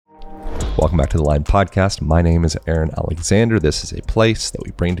Welcome back to the Line Podcast. My name is Aaron Alexander. This is a place that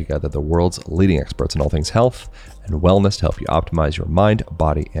we bring together the world's leading experts in all things health and wellness to help you optimize your mind,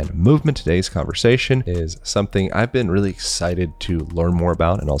 body, and movement. Today's conversation is something I've been really excited to learn more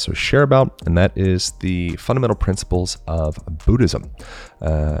about and also share about, and that is the fundamental principles of Buddhism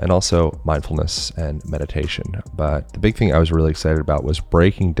and also mindfulness and meditation. But the big thing I was really excited about was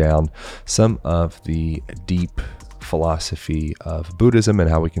breaking down some of the deep philosophy of Buddhism and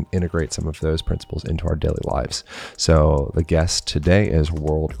how we can integrate some of those principles into our daily lives. So the guest today is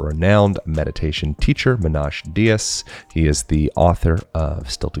world-renowned meditation teacher Maneesh Dias. He is the author of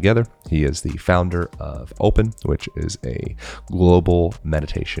Still Together. He is the founder of Open, which is a global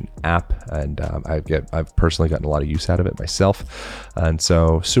meditation app, and I've personally gotten a lot of use out of it myself, and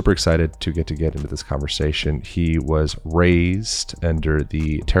so super excited to get into this conversation. He was raised under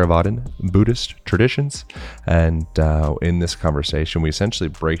the Theravadan Buddhist traditions, and in this conversation, we essentially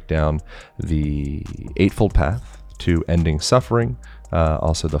break down the Eightfold Path to ending suffering,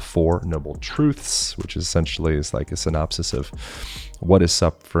 also the Four Noble Truths, which essentially is like a synopsis of what is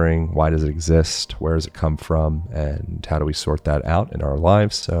suffering, why does it exist, where does it come from, and how do we sort that out in our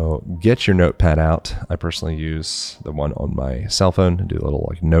lives. So get your notepad out. I personally use the one on my cell phone and do a little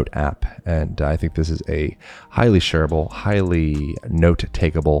like note app, and I think this is a highly shareable, highly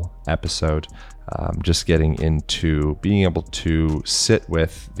note-takeable episode. Just getting into being able to sit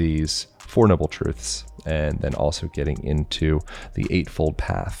with these Four Noble Truths and then also getting into the Eightfold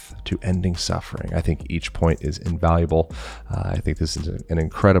Path to ending suffering. I think each point is invaluable. I think this is an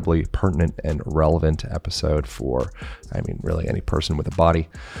incredibly pertinent and relevant episode for, really any person with a body,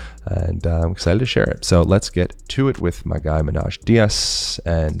 and I'm excited to share it. So let's get to it with my guy Maneesh Dias.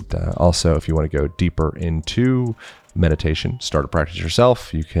 And also, if you want to go deeper into meditation, start a practice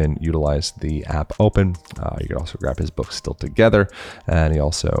yourself, you can utilize the app Open. You can also grab his book Still Together, and he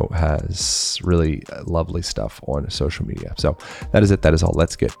also has really lovely stuff on social media. So that is it. That is all.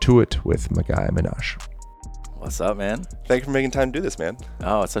 Let's get to it with my guy Maneesh. What's up, man? Thank you for making time to do this, man.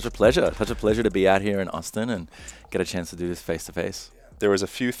 Oh, it's such a pleasure. Such a pleasure to be out here in Austin and get a chance to do this face to face. There was a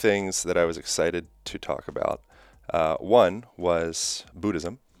few things that I was excited to talk about. One was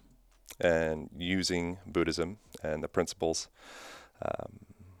Buddhism and using Buddhism and the principles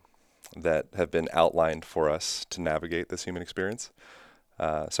that have been outlined for us to navigate this human experience.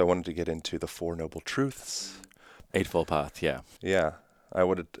 So I wanted to get into the Four Noble Truths. Eightfold Path, yeah. Yeah, I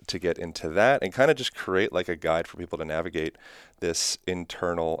wanted to get into that and kind of just create like a guide for people to navigate this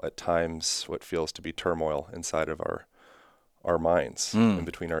internal, at times, what feels to be turmoil inside of our minds, in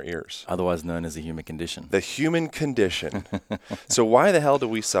between our ears. Otherwise known as the human condition. The human condition. So why the hell do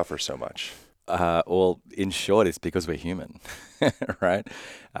we suffer so much? Well, in short, it's because we're human, right?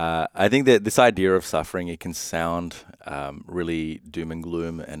 I think that this idea of suffering, it can sound really doom and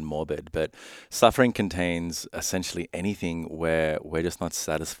gloom and morbid, but suffering contains essentially anything where we're just not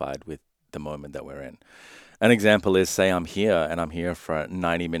satisfied with the moment that we're in. An example is, say I'm here and I'm here for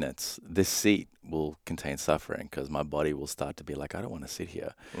 90 minutes. This seat will contain suffering because my body will start to be like, I don't want to sit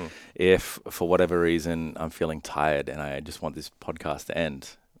here. If for whatever reason I'm feeling tired and I just want this podcast to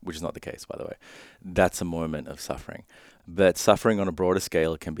end, which is not the case, by the way, that's a moment of suffering. But suffering on a broader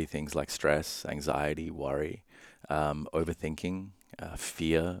scale can be things like stress, anxiety, worry, overthinking,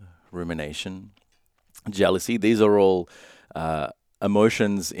 fear, rumination, jealousy. These are all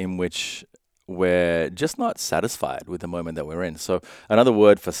emotions in which we're just not satisfied with the moment that we're in. So another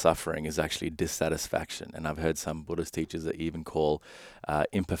word for suffering is actually dissatisfaction. And I've heard some Buddhist teachers that even call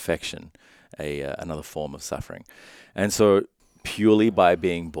imperfection another form of suffering. And so purely by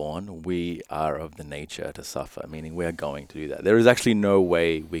being born, we are of the nature to suffer, meaning we are going to do that. There is actually no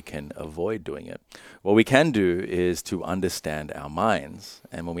way we can avoid doing it. What we can do is to understand our minds.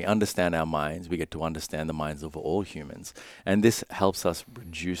 And when we understand our minds, we get to understand the minds of all humans. And this helps us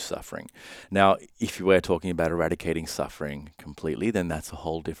reduce suffering. Now, if you were talking about eradicating suffering completely, then that's a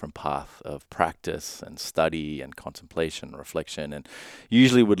whole different path of practice and study and contemplation, reflection, and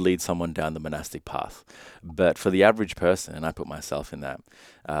usually would lead someone down the monastic path. But for the average person, and I put myself in that,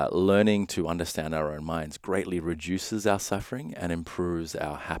 learning to understand our own minds greatly reduces our suffering and improves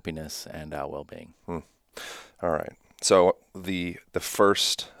our happiness and our well-being. All right. So the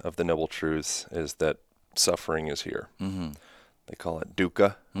first of the Noble Truths is that suffering is here. They call it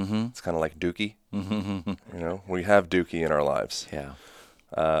dukkha. It's kind of like dookie. We have dookie in our lives. Yeah.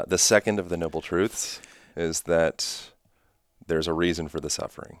 The second of the Noble Truths is that there's a reason for the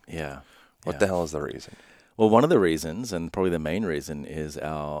suffering. Yeah. What the hell is the reason? Well, one of the reasons, and probably the main reason, is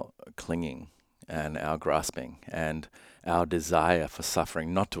our clinging and our grasping and our desire for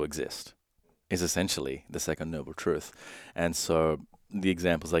suffering not to exist is essentially the second noble truth. And so the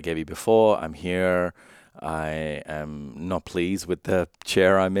examples I gave you before. I'm here. I am not pleased with the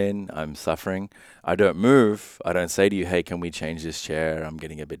chair I'm in. I'm suffering. I don't move. I don't say to you, hey, can we change this chair? I'm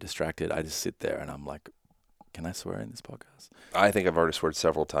getting a bit distracted. I just sit there and I'm like, can I swear in this podcast? I think I've already sworn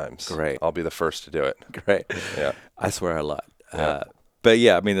several times. Great. I'll be the first to do it. Great. Yeah. I swear a lot. Yeah. But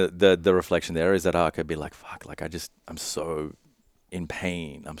yeah, I mean, the reflection there is that I could be like, fuck, like I'm so in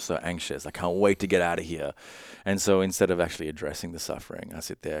pain. I'm so anxious. I can't wait to get out of here. And so instead of actually addressing the suffering, I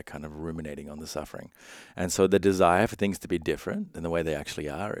sit there kind of ruminating on the suffering. And so the desire for things to be different than the way they actually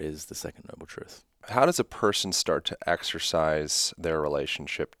are is the second noble truth. How does a person start to exercise their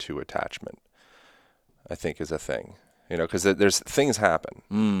relationship to attachment? I think is a thing, because there's things happen.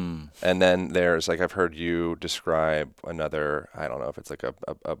 And then there's, like, I've heard you describe another, I don't know if it's like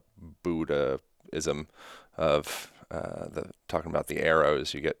a Buddhism of talking about the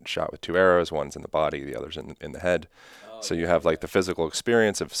arrows. You get shot with 2 arrows, one's in the body, the other's in the head. So you have like the physical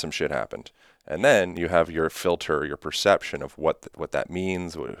experience of some shit happened. And then you have your filter, your perception of what that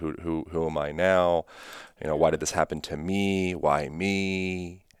means. Who am I now? Why did this happen to me? Why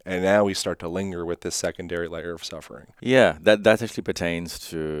me? And now we start to linger with this secondary layer of suffering. Yeah, that actually pertains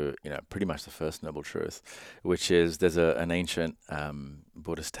to pretty much the first noble truth, which is there's an ancient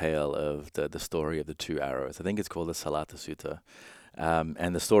Buddhist tale of the story of the 2 arrows. I think it's called the Salata Sutta,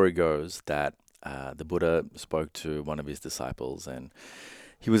 and the story goes that the Buddha spoke to one of his disciples, and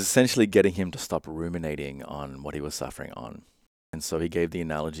he was essentially getting him to stop ruminating on what he was suffering on. And so he gave the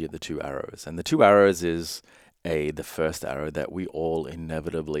analogy of the 2 arrows, and the 2 arrows is the first arrow that we all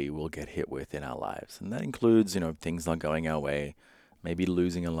inevitably will get hit with in our lives. And that includes, things not going our way, maybe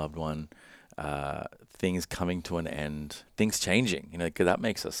losing a loved one, things coming to an end, things changing, because that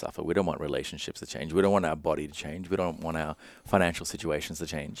makes us suffer. We don't want relationships to change. We don't want our body to change. We don't want our financial situations to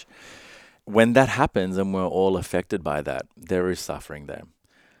change. When that happens and we're all affected by that, there is suffering there.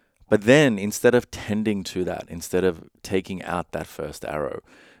 But then instead of tending to that, instead of taking out that first arrow,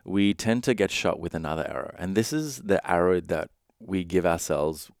 we tend to get shot with another arrow. And this is the arrow that we give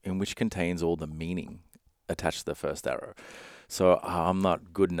ourselves, in which contains all the meaning attached to the first arrow. So I'm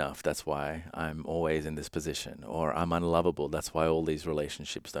not good enough. That's why I'm always in this position. Or I'm unlovable. That's why all these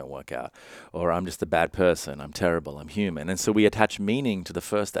relationships don't work out. Or I'm just a bad person. I'm terrible. I'm human. And so we attach meaning to the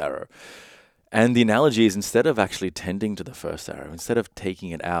first arrow. And the analogy is, instead of actually tending to the first arrow, instead of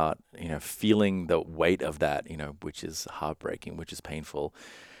taking it out, feeling the weight of that, which is heartbreaking, which is painful,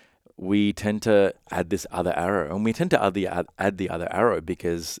 we tend to add this other arrow. And we tend to add the other arrow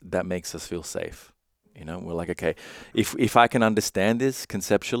because that makes us feel safe. We're like, okay, if I can understand this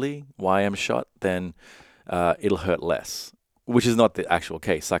conceptually, why I'm shot, then it'll hurt less. Which is not the actual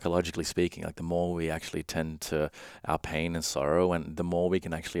case, psychologically speaking. Like, the more we actually tend to our pain and sorrow, and the more we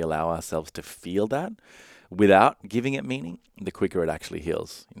can actually allow ourselves to feel that without giving it meaning, the quicker it actually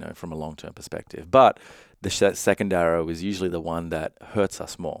heals, from a long-term perspective. But the second arrow is usually the one that hurts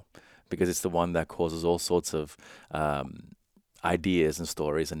us more, because it's the one that causes all sorts of ideas and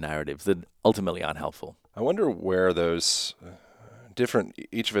stories and narratives that ultimately aren't helpful. I wonder where those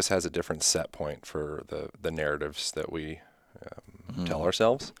each of us has a different set point for the narratives that we tell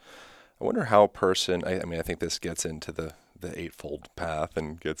ourselves. I wonder how a person, I think this gets into the Eightfold Path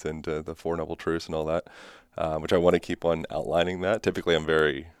and gets into the Four Noble Truths and all that, which I want to keep on outlining that. Typically I'm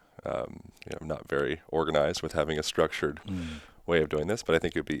very, not very organized with having a structured way of doing this, but I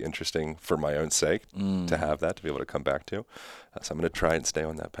think it would be interesting for my own sake to have that, to be able to come back to. So I'm going to try and stay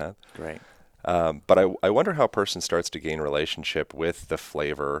on that path. Great. But I wonder how a person starts to gain relationship with the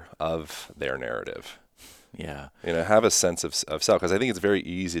flavor of their narrative. Yeah. Have a sense of self, because I think it's very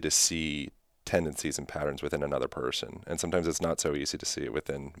easy to see tendencies and patterns within another person. And sometimes it's not so easy to see it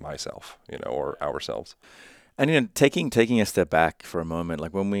within myself, or ourselves. And, taking a step back for a moment,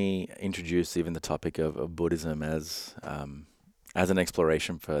 like when we introduce even the topic of Buddhism as an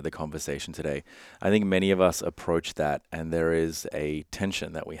exploration for the conversation today, I think many of us approach that, and there is a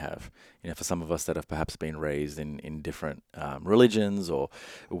tension that we have. For some of us that have perhaps been raised in different religions, or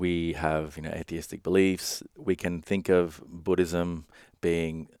we have atheistic beliefs, we can think of Buddhism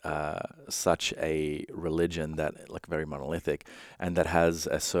being such a religion that, like, very monolithic, and that has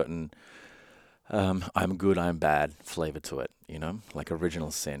a certain I'm good, I'm bad flavor to it, like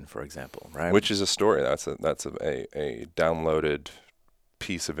original sin, for example, right? Which is a story. That's a downloaded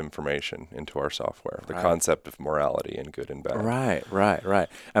piece of information into our software. The concept of morality and good and bad. Right.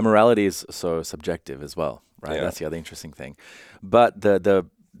 And morality is so subjective as well, right? Yeah. That's the other interesting thing. But the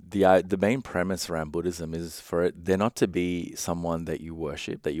main premise around Buddhism is for there not to be someone that you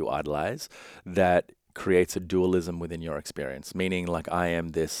worship, that you idolize, that creates a dualism within your experience, meaning, like, I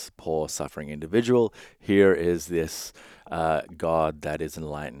am this poor, suffering individual. Here is this God that is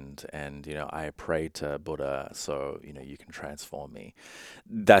enlightened, and I pray to Buddha so you can transform me.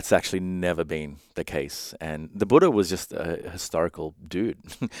 That's actually never been the case. And the Buddha was just a historical dude.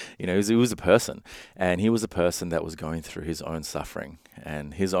 He was a person, and he was a person that was going through his own suffering,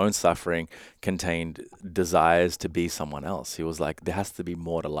 and his own suffering contained desires to be someone else. He was like, there has to be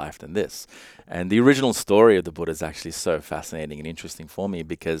more to life than this. And the original story of the Buddha is actually so fascinating and interesting for me,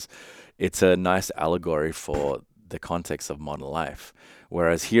 because it's a nice allegory for the context of modern life.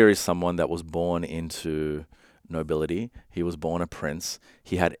 Whereas here is someone that was born into nobility. He was born a prince.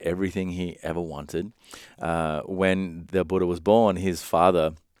 He had everything he ever wanted. When the Buddha was born, his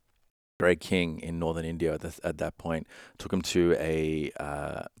father, great king in northern India at that point, took him to a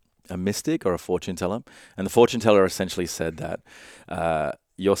mystic or a fortune teller. And the fortune teller essentially said that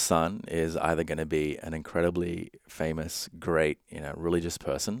your son is either going to be an incredibly famous, great, religious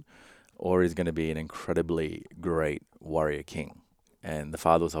person, or he's going to be an incredibly great warrior king. And the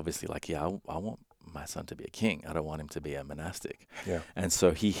father was obviously like, yeah, I want my son to be a king. I don't want him to be a monastic. Yeah. And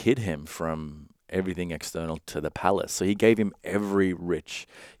so he hid him from everything external to the palace. So he gave him every rich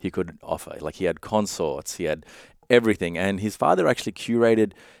he could offer. Like, he had consorts, he had everything. And his father actually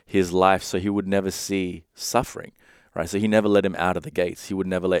curated his life so he would never see suffering, right? So he never let him out of the gates. He would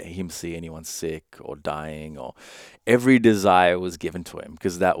never let him see anyone sick or dying, or every desire was given to him,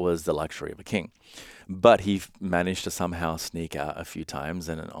 because that was the luxury of a king. But he managed to somehow sneak out a few times,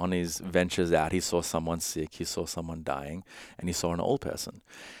 and on his ventures out, he saw someone sick, he saw someone dying, and he saw an old person.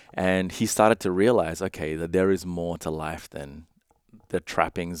 And he started to realize, okay, that there is more to life than the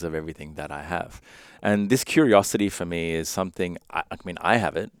trappings of everything that I have. And this curiosity for me is something, I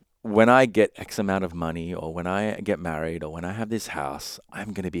have it. When I get X amount of money, or when I get married, or when I have this house,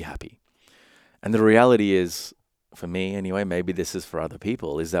 I'm going to be happy. And the reality is, for me anyway, maybe this is for other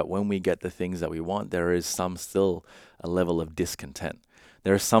people, is that when we get the things that we want, there is still a level of discontent.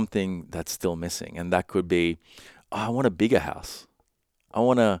 There is something that's still missing. And that could be, I want a bigger house. I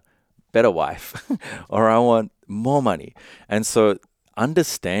want a better wife, or I want more money. And so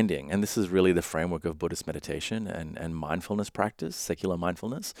understanding, and this is really the framework of Buddhist meditation and mindfulness practice, secular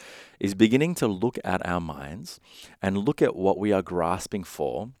mindfulness, is beginning to look at our minds and look at what we are grasping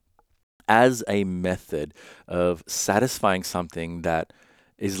for as a method of satisfying something that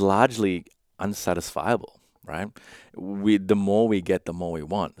is largely unsatisfiable, right? The more we get, the more we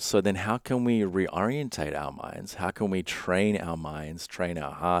want. So then how can we reorientate our minds? How can we train our minds, train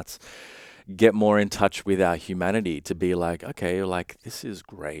our hearts, get more in touch with our humanity to be like, okay, like, this is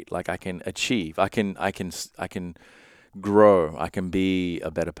great. Like, I can achieve, I can grow, I can be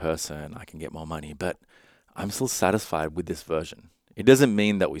a better person, I can get more money, but I'm still satisfied with this version. It doesn't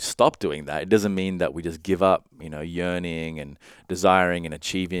mean that we stop doing that. It doesn't mean that we just give up, yearning and desiring and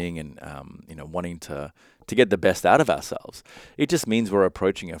achieving and, wanting to get the best out of ourselves. It just means we're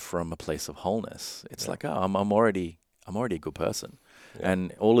approaching it from a place of wholeness. It's like, oh, I'm already a good person. Yeah.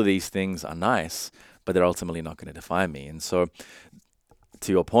 And all of these things are nice, but they're ultimately not going to define me. And so,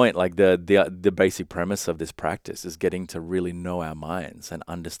 to your point, like the basic premise of this practice is getting to really know our minds and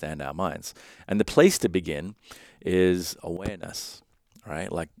understand our minds. And the place to begin is awareness,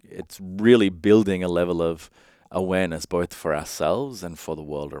 right? Like, it's really building a level of awareness both for ourselves and for the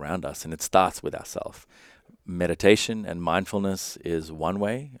world around us. And it starts with ourselves. Meditation and mindfulness is one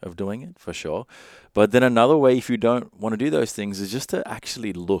way of doing it, for sure. But then another way, if you don't want to do those things, is just to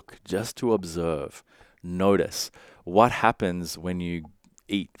actually look, just to observe, notice what happens when you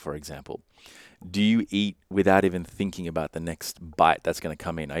eat, for example. Do you eat without even thinking about the next bite that's going to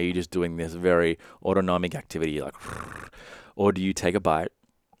come in? Are you just doing this very autonomic activity, like, or do you take a bite,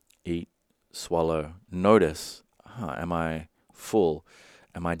 eat, swallow, notice, am I full?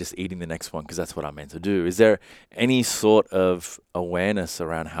 Am I just eating the next one because that's what I'm meant to do? Is there any sort of awareness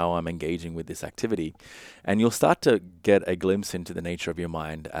around how I'm engaging with this activity? And you'll start to get a glimpse into the nature of your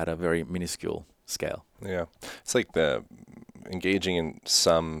mind at a very minuscule scale. Yeah. It's like engaging in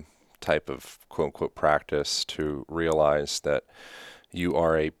some type of quote-unquote practice to realize that you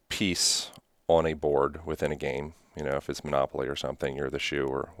are a piece on a board within a game. If it's Monopoly or something, you're the shoe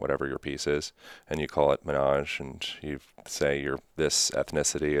or whatever your piece is, and you call it Menage, and you say you're this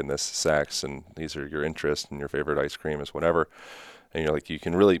ethnicity and this sex, and these are your interests, and your favorite ice cream is whatever. And you're like, you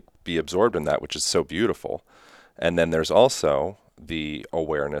can really be absorbed in that, which is so beautiful. And then there's also the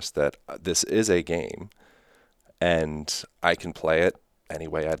awareness that this is a game, and I can play it any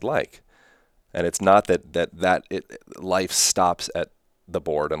way I'd like. And it's not that life stops at the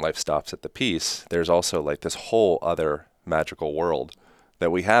board and life stops at the piece. There's also like this whole other magical world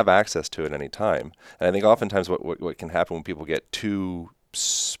that we have access to at any time. And I think oftentimes what can happen when people get too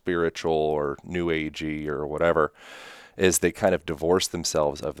spiritual or new agey or whatever is they kind of divorce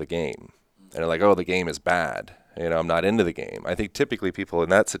themselves of the game. And they're like, oh, the game is bad. I'm not into the game. I think typically people in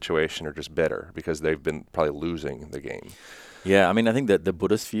that situation are just bitter because they've been probably losing the game. Yeah, I mean, I think that the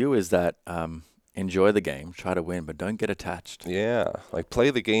Buddhist view is that enjoy the game, try to win, but don't get attached. Yeah, like play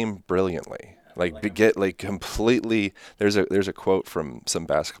the game brilliantly. Get like completely. There's a quote from some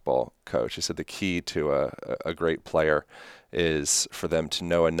basketball coach. He said the key to a great player is for them to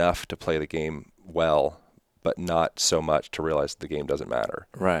know enough to play the game well, but not so much to realize the game doesn't matter.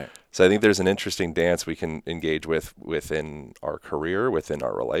 Right. So I think there's an interesting dance we can engage with within our career, within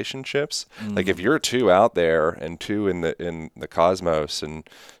our relationships. Like if you're two out there and two in the cosmos and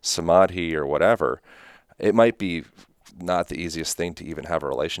samadhi or whatever, it might be not the easiest thing to even have a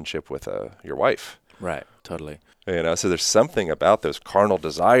relationship with your wife. Right. Totally. So there's something about those carnal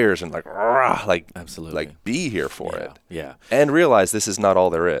desires and absolutely, like be here for it. Yeah. And realize this is not all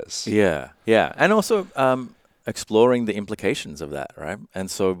there is. Yeah. Yeah. And also exploring the implications of that, right? And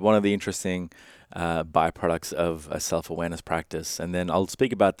so one of the interesting byproducts of a self-awareness practice, and then I'll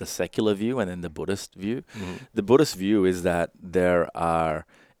speak about the secular view and then the Buddhist view. Mm-hmm. The Buddhist view is that there are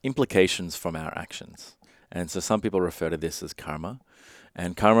implications from our actions. And so some people refer to this as karma.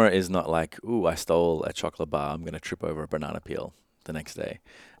 And karma is not like, ooh, I stole a chocolate bar, I'm going to trip over a banana peel the next day.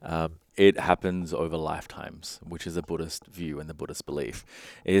 It happens over lifetimes, which is a Buddhist view and the Buddhist belief,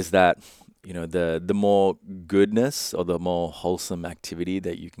 is that the more goodness or the more wholesome activity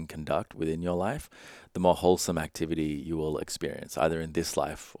that you can conduct within your life, the more wholesome activity you will experience, either in this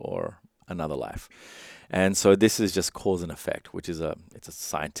life or another life. And so this is just cause and effect, which is it's a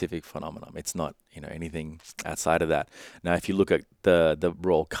scientific phenomenon. It's not anything outside of that. Now, if you look at the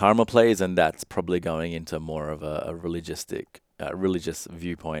role karma plays, and that's probably going into more of a religious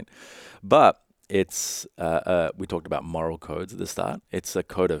viewpoint, but it's we talked about moral codes at the start. It's a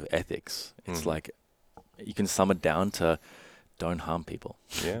code of ethics. It's like you can sum it down to don't harm people.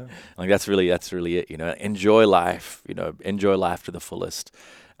 Yeah, like that's really it. Enjoy life. Enjoy life to the fullest.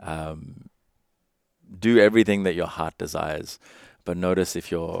 Do everything that your heart desires, but notice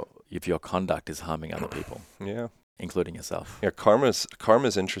if your conduct is harming other people. Yeah, including yourself. Yeah,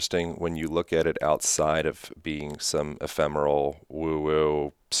 karma's interesting when you look at it outside of being some ephemeral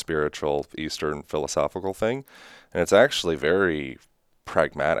woo-woo spiritual Eastern philosophical thing, and it's actually very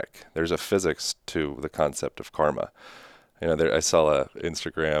pragmatic. There's a physics to the concept of karma. I saw a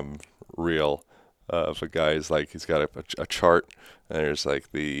Instagram reel of a guy he's got a chart, and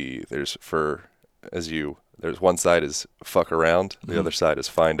there's one side is fuck around, the other side is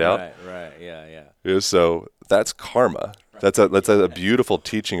find out. Right, yeah. So that's karma. Right. That's a beautiful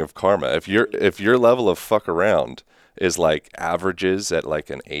teaching of karma. If your level of fuck around is like averages at like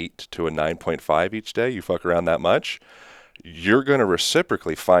an 8 to a 9.5 each day, you fuck around that much, you're going to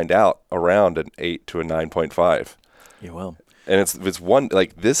reciprocally find out around an 8 to a 9.5. You will. And it's one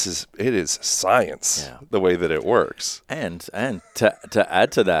like it is science, the way that it works. And to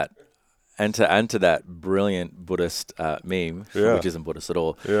add to that. And to add to that brilliant Buddhist meme, which isn't Buddhist at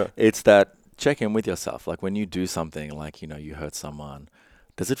all, it's that check in with yourself. Like when you do something like, you hurt someone,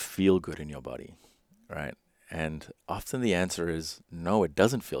 does it feel good in your body, right? And often the answer is no, it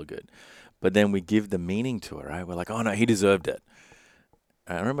doesn't feel good. But then we give the meaning to it, right? We're like, oh no, he deserved it.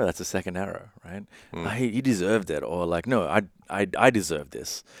 I remember that's a second error, right? He deserved it. Or like, no, I deserve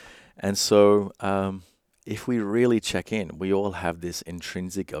this. And so if we really check in, we all have this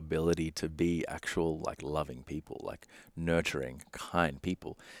intrinsic ability to be actual like loving people, like nurturing, kind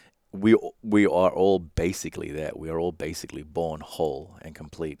people. We are all basically there. We are all basically born whole and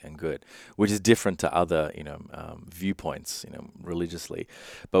complete and good, which is different to other viewpoints, religiously.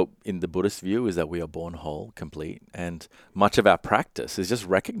 But in the Buddhist view is that we are born whole, complete, and much of our practice is just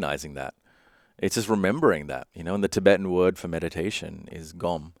recognizing that. It's just remembering that. And the Tibetan word for meditation is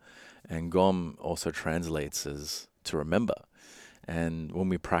gom. And gom also translates as to remember. And when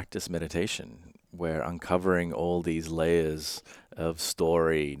we practice meditation, we're uncovering all these layers of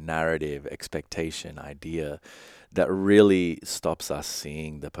story, narrative, expectation, idea that really stops us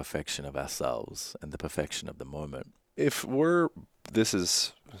seeing the perfection of ourselves and the perfection of the moment. This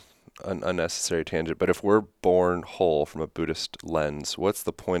is an unnecessary tangent, but if we're born whole from a Buddhist lens, what's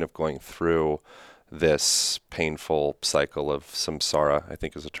the point of going through this painful cycle of samsara, I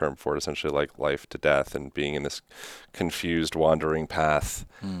think is a term for it, essentially like life to death and being in this confused wandering path.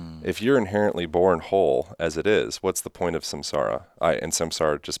 If you're inherently born whole as it is, what's the point of samsara? And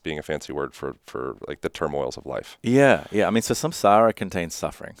samsara just being a fancy word for like the turmoils of life. Yeah. I mean, so samsara contains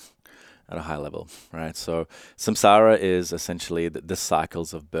suffering at a high level, right? So samsara is essentially the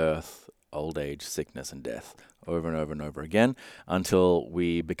cycles of birth, old age, sickness, and death, over and over and over again until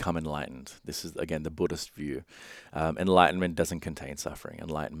we become enlightened. This is, again, the Buddhist view. Enlightenment doesn't contain suffering.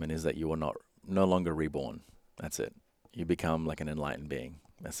 Enlightenment is that you are no longer reborn. That's it. You become like an enlightened being.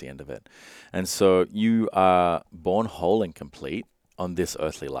 That's the end of it. And so you are born whole and complete on this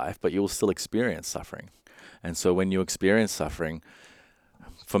earthly life, but you will still experience suffering. And so when you experience suffering,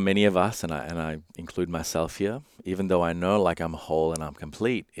 for many of us, and I include myself here, even though I know like I'm whole and I'm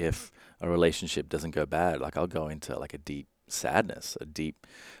complete, if a relationship doesn't go bad, like I'll go into like a deep sadness,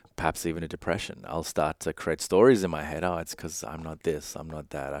 perhaps even a depression. I'll start to create stories in my head. Oh, it's because I'm not this, I'm not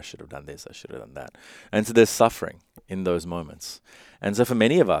that. I should have done this, I should have done that. And so there's suffering in those moments. And so for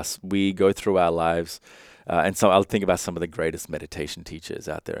many of us, we go through our lives. And so I'll think about some of the greatest meditation teachers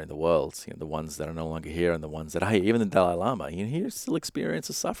out there in the world, the ones that are no longer here and the ones that are here. Even the Dalai Lama, he still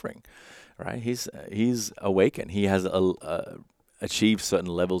experiences suffering, right? He's awakened. He has achieved certain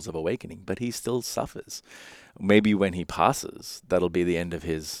levels of awakening, but he still suffers. Maybe when he passes, that'll be the end of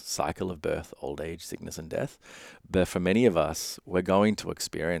his cycle of birth, old age, sickness, and death. But for many of us, we're going to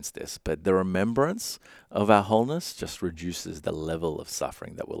experience this. But the remembrance of our wholeness just reduces the level of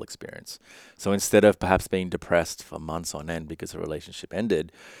suffering that we'll experience. So instead of perhaps being depressed for months on end because a relationship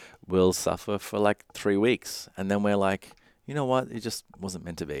ended, we'll suffer for like 3 weeks. And then we're like, you know what? It just wasn't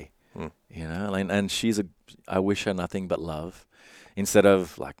meant to be. And I wish her nothing but love. Instead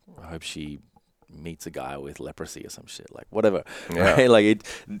of like, I hope she meets a guy with leprosy or some shit, like whatever. Yeah. Right? Like it.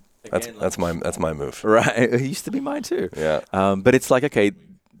 Again, that's my move. Right. It used to be mine too. Yeah. But it's like, okay,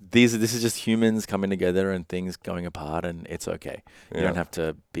 this is just humans coming together and things going apart, and it's okay. You don't have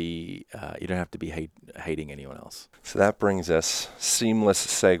to be hating anyone else. So that brings us seamless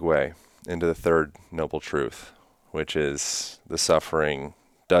segue into the third noble truth, which is the suffering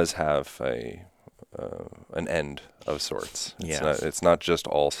does have an end of sorts. It's not just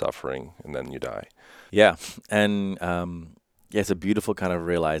all suffering and then you die. Yeah. And it's a beautiful kind of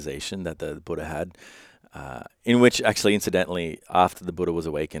realization that the Buddha had, in which actually, incidentally, after the Buddha was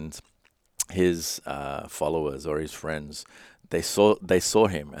awakened, his followers or his friends, they saw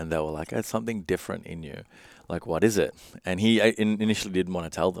him and they were like, "There's something different in you. Like, what is it?" And he initially didn't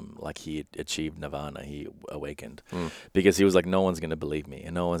want to tell them, like he had achieved nirvana, he awakened, because he was like, no one's going to believe me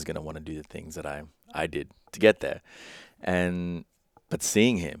and no one's going to want to do the things that I did to get there. But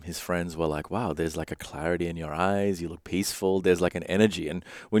seeing him, his friends were like, wow, there's like a clarity in your eyes. You look peaceful. There's like an energy. And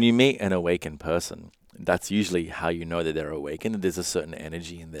when you meet an awakened person, that's usually how you know that they're awakened. There's a certain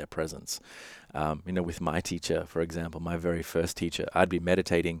energy in their presence. With my teacher, for example, my very first teacher, I'd be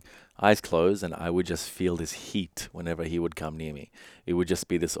meditating, eyes closed, and I would just feel this heat whenever he would come near me. It would just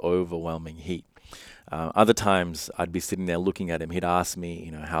be this overwhelming heat. Other times I'd be sitting there looking at him. He'd ask me,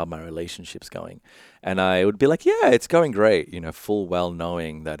 how my relationship's going. And I would be like, yeah, it's going great, full well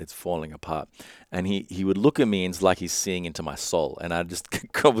knowing that it's falling apart. And he would look at me and it's like he's seeing into my soul. And I just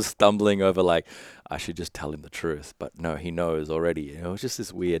was stumbling over like, I should just tell him the truth. But no, he knows already. It's just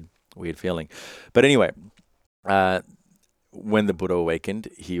this weird feeling. But anyway, when the Buddha awakened,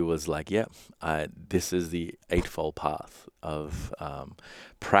 he was like, this is the Eightfold Path of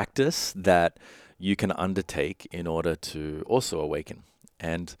practice that you can undertake in order to also awaken.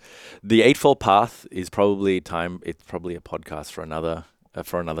 And the Eightfold Path is probably a podcast for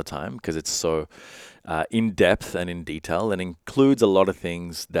another time, because it's so in depth and in detail and includes a lot of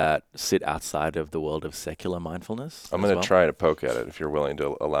things that sit outside of the world of secular mindfulness. I'm going to try to poke at it if you're willing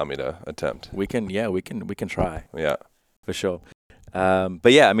to allow me to attempt. We can try. Yeah. For sure.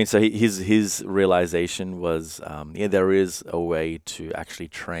 But yeah, I mean, so his realization was, there is a way to actually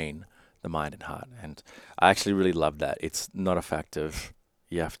train the mind and heart. And I actually really love that. It's not a fact of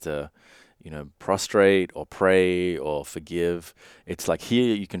you have to, prostrate or pray or forgive. It's like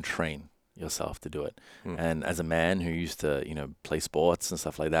here you can train yourself to do it. And as a man who used to, play sports and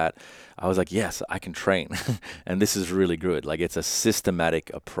stuff like that, I was like, yes, I can train. And this is really good. Like it's a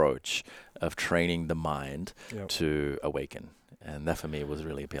systematic approach of training the mind to awaken. And that for me was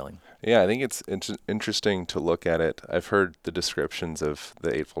really appealing. Yeah, I think it's interesting to look at it. I've heard the descriptions of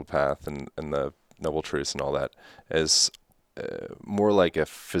the Eightfold Path and the Noble Truths and all that as more like a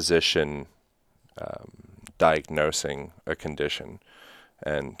physician diagnosing a condition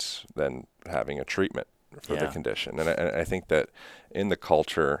and then having a treatment for the condition. And I think that in the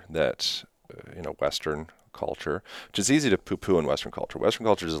culture that, Western culture, which is easy to poo-poo in Western culture. Western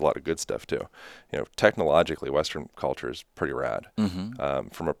culture does a lot of good stuff too. Technologically, Western culture is pretty rad.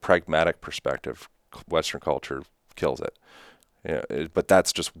 From a pragmatic perspective, Western culture kills it. But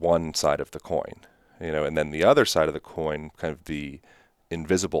that's just one side of the coin. And then the other side of the coin, kind of the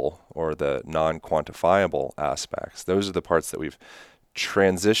invisible or the non-quantifiable aspects. Those are the parts that we've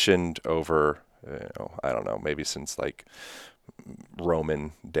transitioned over I don't know, maybe since like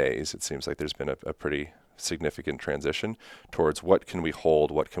Roman days, it seems like there's been a pretty significant transition towards what can we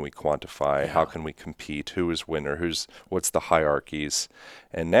hold, what can we quantify, how can we compete, who is winner, what's the hierarchies.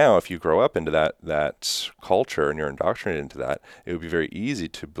 And now if you grow up into that culture and you're indoctrinated into that, it would be very easy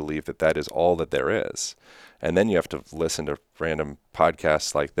to believe that is all that there is. And then you have to listen to random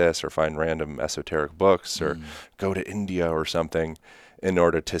podcasts like this, or find random esoteric books, or go to India or something in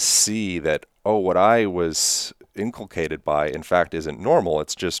order to see that, oh, what I was inculcated by, in fact, isn't normal.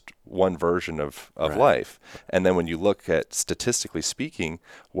 It's just one version of life. And then when you look at, statistically speaking,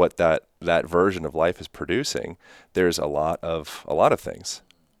 what that version of life is producing, there's a lot of things.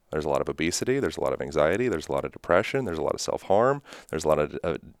 There's a lot of obesity, there's a lot of anxiety, there's a lot of depression, there's a lot of self-harm, there's a lot of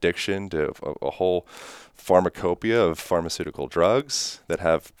addiction to a whole pharmacopoeia of pharmaceutical drugs that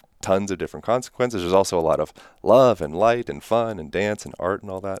have tons of different consequences. There's also a lot of love and light and fun and dance and art and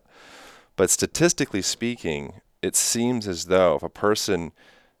all that. But statistically speaking, it seems as though if a person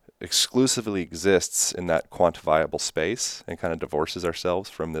exclusively exists in that quantifiable space and kind of divorces ourselves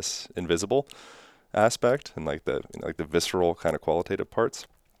from this invisible aspect and like the visceral kind of qualitative parts,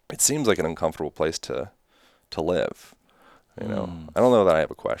 it seems like an uncomfortable place to live. I don't know that I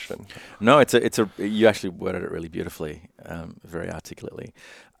have a question. No, you actually worded it really beautifully, very articulately.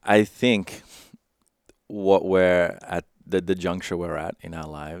 I think what we're at, the juncture we're at in our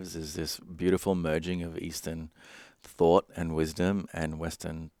lives, is this beautiful merging of Eastern thought and wisdom and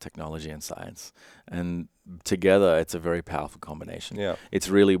Western technology and science. And together, it's a very powerful combination. Yeah. It's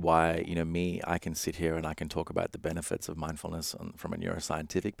really why, I can sit here and I can talk about the benefits of mindfulness from a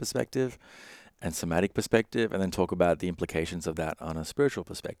neuroscientific perspective and somatic perspective, and then talk about the implications of that on a spiritual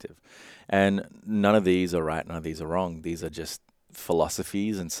perspective. And none of these are right, none of these are wrong. These are just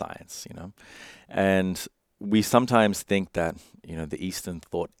philosophies and science, And we sometimes think that, the Eastern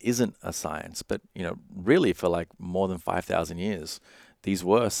thought isn't a science, but, really for like more than 5,000 years, these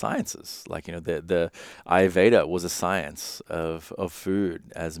were sciences. Like, the Ayurveda was a science of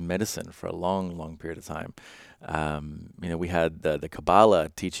food as medicine for a long, long period of time. We had the Kabbalah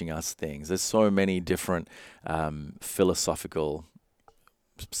teaching us things. There's so many different philosophical,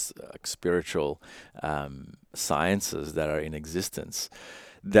 spiritual sciences that are in existence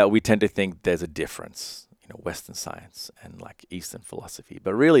that we tend to think there's a difference, Western science and like Eastern philosophy.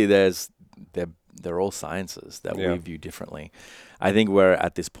 But really, they're all sciences that we view differently. I think we're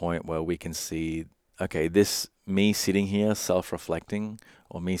at this point where we can see, okay, me sitting here self-reflecting,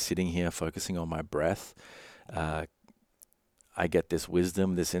 or me sitting here focusing on my breath, I get this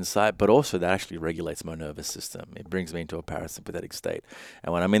wisdom, this insight, but also that actually regulates my nervous system. It brings me into a parasympathetic state.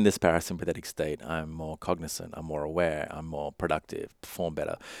 And when I'm in this parasympathetic state, I'm more cognizant, I'm more aware, I'm more productive, perform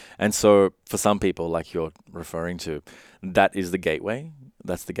better. And so for some people, like you're referring to, that is the gateway.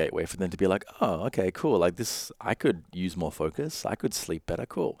 That's the gateway for them to be like, oh, okay, cool. Like this, I could use more focus. I could sleep better.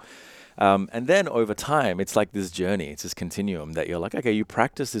 Cool. And then over time, it's like this journey. It's this continuum that you're like, okay, you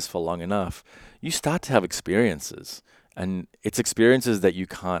practice this for long enough, you start to have experiences. And it's experiences that you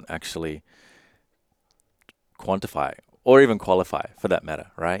can't actually quantify or even qualify, for that matter,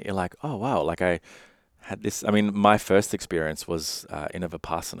 right? You're like, oh, wow, like I had this. I mean, my first experience was in a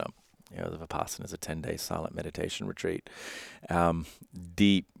Vipassana. The Vipassana is a 10-day silent meditation retreat.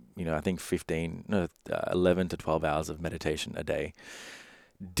 Deep, I think 11 to 12 hours of meditation a day.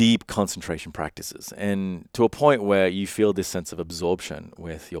 Deep concentration practices. And to a point where you feel this sense of absorption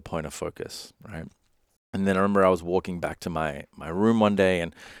with your point of focus, right? And then I remember I was walking back to my room one day,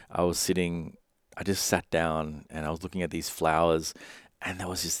 and I just sat down and I was looking at these flowers, and there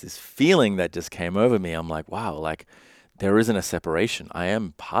was just this feeling that just came over me. I'm like, wow, like there isn't a separation. I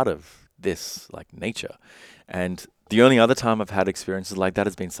am part of this, like nature. And the only other time I've had experiences like that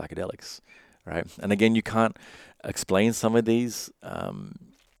has been psychedelics, right? And again, you can't explain some of these.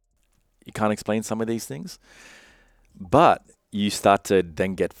 You can't explain some of these things, but you start to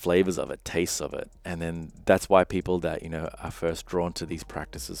then get flavors of it, tastes of it. And then that's why people that, are first drawn to these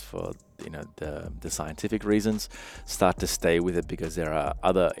practices for, the scientific reasons start to stay with it, because there are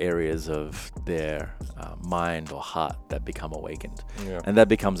other areas of their mind or heart that become awakened. Yeah. And that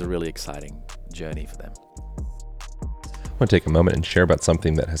becomes a really exciting journey for them. I want to take a moment and share about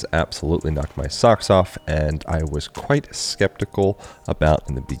something that has absolutely knocked my socks off, and I was quite skeptical about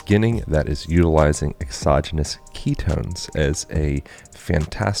in the beginning. That is utilizing exogenous ketones as a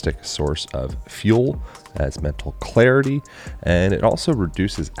fantastic source of fuel, as mental clarity, and it also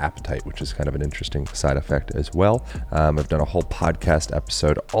reduces appetite, which is kind of an interesting side effect as well. I've done a whole podcast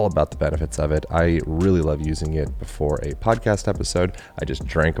episode all about the benefits of it. I really love using it before a podcast episode. I just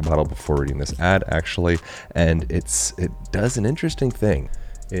drank a bottle before reading this ad, actually, and it does an interesting thing.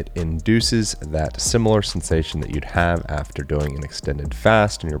 It induces that similar sensation that you'd have after doing an extended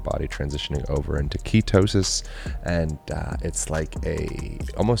fast and your body transitioning over into ketosis. And it's like a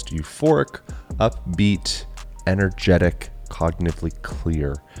almost euphoric, upbeat, energetic, cognitively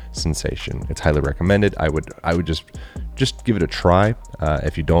clear sensation. It's highly recommended. I would just give it a try.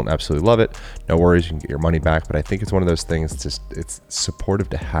 If you don't absolutely love it, no worries, you can get your money back. But I think it's one of those things, it's supportive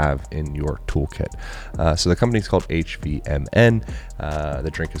to have in your toolkit. So the company's called HVMN.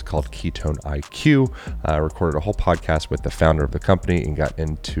 The drink is called Ketone IQ. I recorded a whole podcast with the founder of the company and got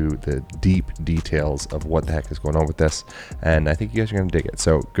into the deep details of what the heck is going on with this. And I think you guys are going to dig it.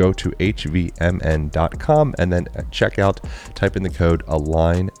 So go to hvmn.com and then at checkout, type in the code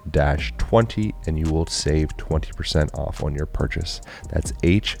Align-20 and you will save 20% off on your purchase. That's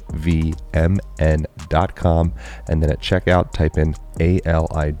hvmn.com. And then at checkout, type in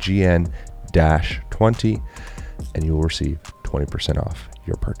ALIGN-20 and you will receive 20% off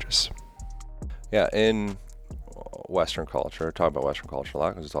your purchase. Yeah, in Western culture, talk about Western culture a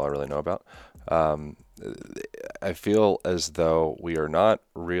lot because it's all I really know about. I feel as though we are not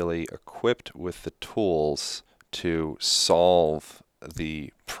really equipped with the tools to solve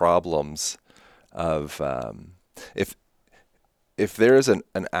the problems of if there is an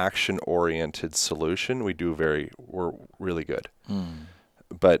action-oriented solution, we're really good.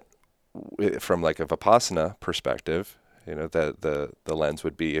 But from like a Vipassana perspective, the lens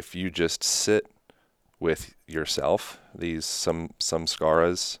would be if you just sit with yourself, these some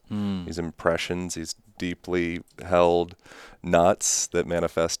samskaras, these impressions, these deeply held knots that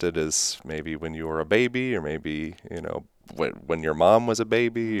manifested as maybe when you were a baby, or maybe when your mom was a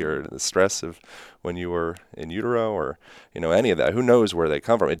baby, or the stress of when you were in utero, or any of that. Who knows where they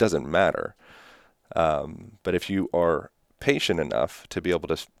come from? It doesn't matter. But if you are patient enough to be able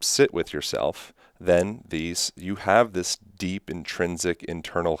to sit with yourself, then you have this deep intrinsic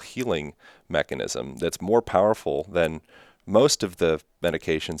internal healing mechanism that's more powerful than most of the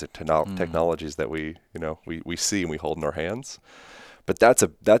medications and technologies that we see and we hold in our hands. But that's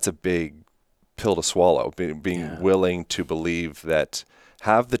a big pill to swallow, being willing to believe that,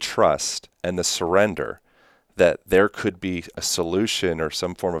 have the trust and the surrender that there could be a solution or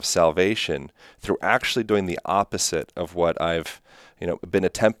some form of salvation through actually doing the opposite of what I've been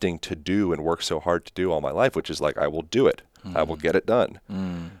attempting to do and work so hard to do all my life, which is like, I will do it. I will get it done.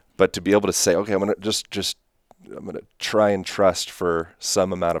 But to be able to say, okay, I'm going to try and trust for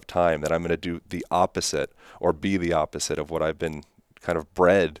some amount of time that I'm going to do the opposite or be the opposite of what I've been kind of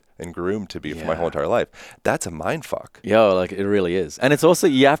bred and groomed to be for my whole entire life. That's a mind fuck. Yeah, like it really is. And it's also,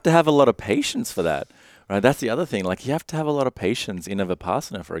 you have to have a lot of patience for that. Right, that's the other thing. Like, you have to have a lot of patience in a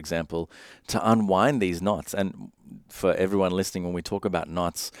Vipassana, for example, to unwind these knots. And for everyone listening, when we talk about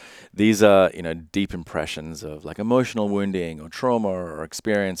knots, these are, deep impressions of like emotional wounding or trauma or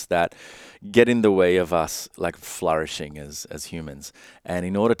experience that get in the way of us like flourishing as humans. And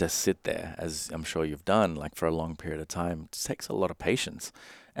in order to sit there, as I'm sure you've done, like for a long period of time, it takes a lot of patience.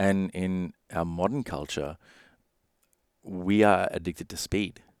 And in our modern culture, we are addicted to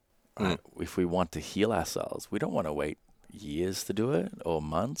speed. Right? If we want to heal ourselves, we don't want to wait years to do it, or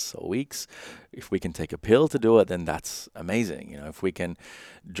months or weeks. If we can take a pill to do it, then that's amazing. If we can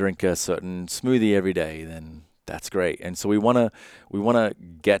drink a certain smoothie every day, then that's great. And so we want to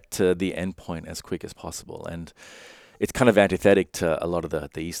get to the end point as quick as possible. And it's kind of antithetic to a lot of the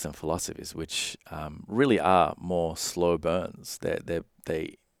Eastern philosophies, which really are more slow burns. They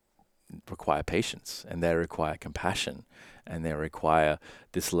require patience, and they require compassion, and they require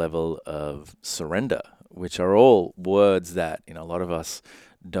this level of surrender, which are all words that a lot of us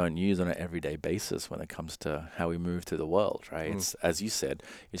don't use on an everyday basis when it comes to how we move through the world, right? It's, as you said,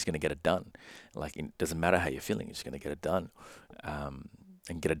 you're just going to get it done. Like, it doesn't matter how you're feeling, you're just going to get it done,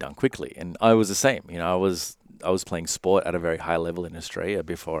 and get it done quickly. And I was the same. I was playing sport at a very high level in Australia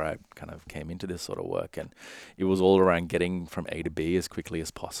before I kind of came into this sort of work, and it was all around getting from A to B as quickly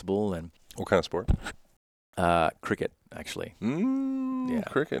as possible. And what kind of sport? Cricket, actually.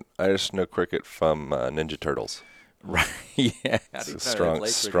 Cricket. I just know cricket from Ninja Turtles. Right. Yeah. It's a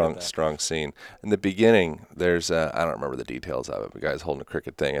strong scene. In the beginning, there's I don't remember the details of it. The guy's holding a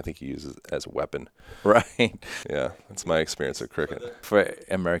cricket thing. I think he uses it as a weapon. Right. Yeah, that's my experience with cricket. For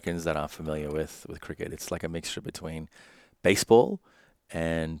Americans that aren't familiar with cricket, it's like a mixture between baseball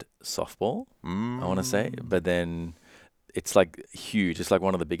and softball, I want to say. But then it's like huge. It's like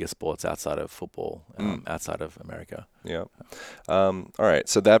one of the biggest sports outside of football, outside of America. Yeah. All right.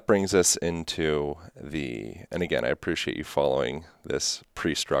 So that brings us into and again, I appreciate you following this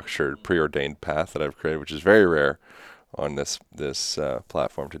pre-structured, preordained path that I've created, which is very rare on this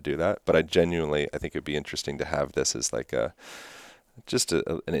platform to do that. But I think it'd be interesting to have this as like just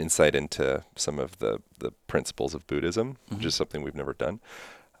an insight into some of the principles of Buddhism, which is something we've never done.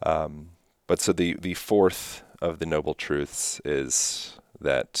 But so the fourth of the Noble Truths is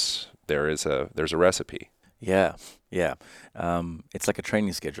that there's a recipe. Yeah, yeah. It's like a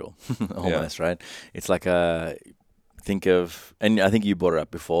training schedule, almost, right? It's like think of, and I think you brought it up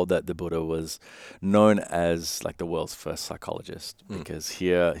before, that the Buddha was known as like the world's first psychologist, because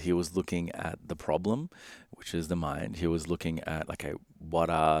here he was looking at the problem, which is the mind. He was looking at, like, what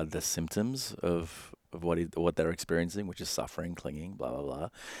are the symptoms of what they're experiencing, which is suffering, clinging, blah, blah, blah.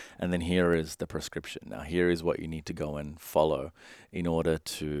 And then here is the prescription. Now, here is what you need to go and follow in order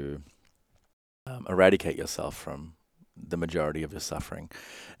to eradicate yourself from the majority of your suffering.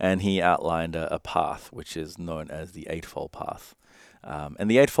 And he outlined a path, which is known as the Eightfold Path. And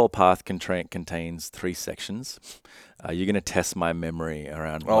the Eightfold Path contains 3 sections. You're going to test my memory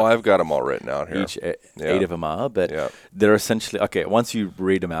around. Oh, I've got them all written out here. Each 8 of them are, but they're essentially, okay, once you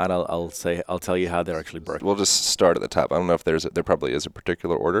read them out, I'll tell you how they're actually broken. We'll just start at the top. I don't know if there probably is a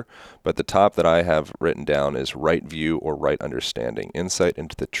particular order, but the top that I have written down is right view or right understanding, insight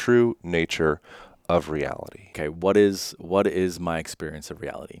into the true nature of reality. Okay, what is my experience of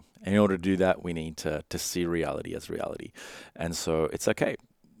reality? And in order to do that, we need to see reality as reality. And so it's okay.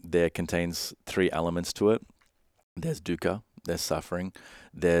 There contains 3 elements to it. There's dukkha, there's suffering,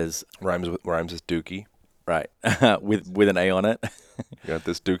 there's rhymes with dookie. Right. with an A on it. Got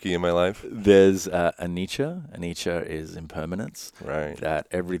this dookie in my life. There's anicca. Anicca is impermanence. Right. That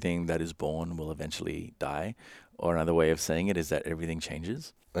everything that is born will eventually die. Or another way of saying it is that everything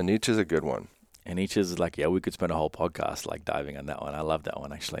changes. Anicca is a good one. And each is like, we could spend a whole podcast like diving on that one. I love that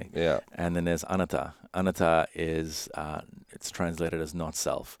one, actually. Yeah. And then there's anatta. Anatta is, it's translated as not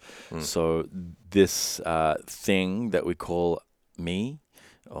self. So this thing that we call me,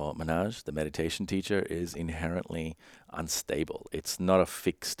 or Manoj, the meditation teacher, is inherently unstable. It's not a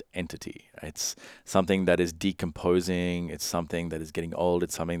fixed entity. It's something that is decomposing. It's something that is getting old.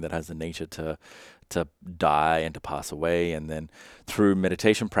 It's something that has the nature to die and to pass away. And then through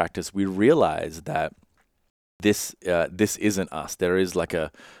meditation practice, we realize that this isn't us. There is like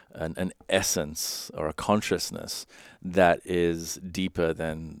an essence or a consciousness that is deeper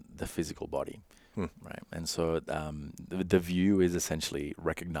than the physical body. Right. And so the view is essentially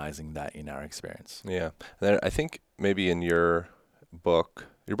recognizing that in our experience. Yeah. And then I think maybe in your book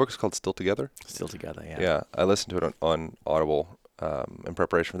is called Still Together? Still Together, yeah. Yeah. I listened to it on Audible in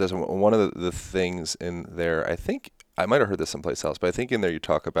preparation for this. And one of the things in there, I think, I might have heard this someplace else, but I think in there you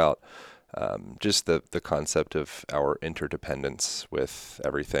talk about just the concept of our interdependence with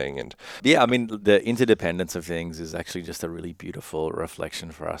everything. And yeah, I mean, the interdependence of things is actually just a really beautiful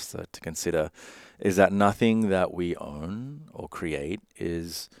reflection for us to consider, is that nothing that we own or create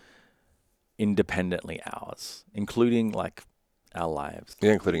is independently ours, including like our lives.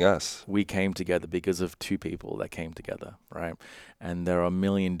 Yeah, including us. We came together because of 2 people that came together, right? And there are a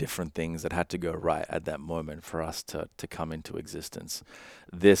million different things that had to go right at that moment for us to come into existence.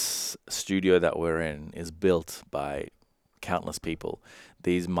 This studio that we're in is built by countless people.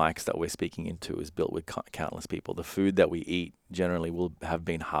 These mics that we're speaking into is built with countless people. The food that we eat generally will have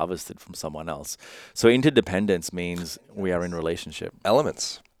been harvested from someone else. So interdependence means we are in relationship.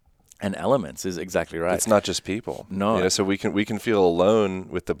 Elements. And elements is exactly right. It's not just people. No. So we can feel alone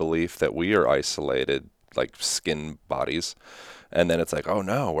with the belief that we are isolated, like skin bodies. And then it's like, oh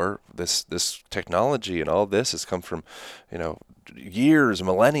no, we're this technology and all this has come from, years,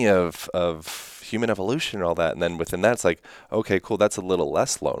 millennia of human evolution and all that. And then within that, it's like, okay, cool, that's a little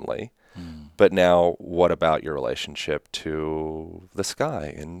less lonely. But now what about your relationship to the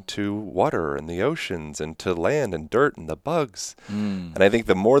sky and to water and the oceans and to land and dirt and the bugs? And I think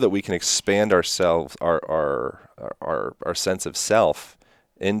the more that we can expand ourselves, our sense of self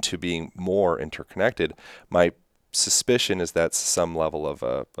into being more interconnected, my suspicion is that's some level of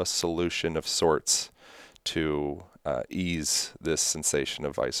a solution of sorts to ease this sensation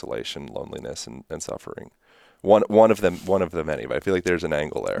of isolation, loneliness, and suffering. One of the many, but I feel like there's an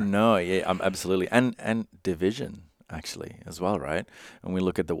angle there. No, yeah, absolutely, and division actually as well, right? When we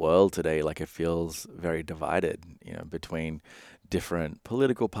look at the world today, like it feels very divided, between different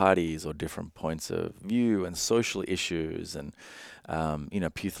political parties or different points of view and social issues and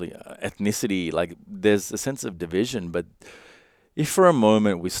purely ethnicity. Like there's a sense of division, but if for a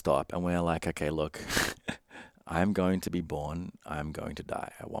moment we stop and we're like, okay, look. I'm going to be born, I'm going to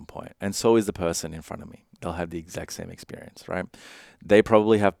die at one point. And so is the person in front of me. They'll have the exact same experience, right? They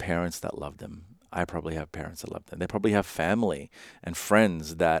probably have parents that love them. I probably have parents that love them. They probably have family and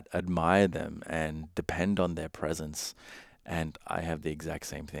friends that admire them and depend on their presence. And I have the exact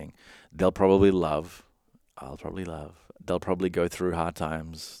same thing. They'll probably love I'll probably love. They'll probably go through hard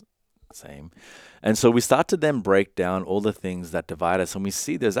times, same. And so we start to then break down all the things that divide us, and we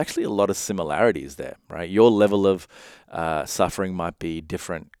see there's actually a lot of similarities there, right? Your level of suffering might be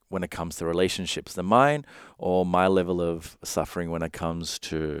different when it comes to relationships than mine, or my level of suffering when it comes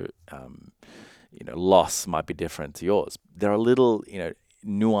to loss might be different to yours. There are little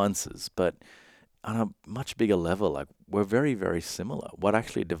nuances, but on a much bigger level, like we're very, very similar. What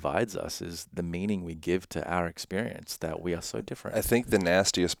actually divides us is the meaning we give to our experience, that we are so different. I think the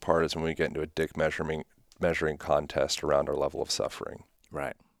nastiest part is when we get into a dick measuring contest around our level of suffering.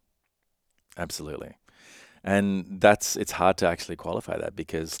 Right. Absolutely. And it's hard to actually qualify that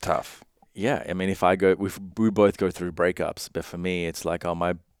because It's tough. yeah, I mean, we both go through breakups, but for me, it's like, oh,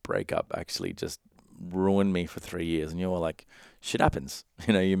 my breakup actually just ruined me for 3 years, and you're like, shit happens,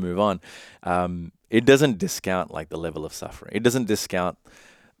 you move on. It doesn't discount like the level of suffering. It doesn't discount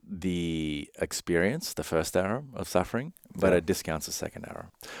the experience, the first hour of suffering, but Yeah. it discounts the second hour.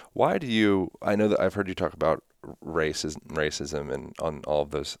 Why do I know that I've heard you talk about racism and on all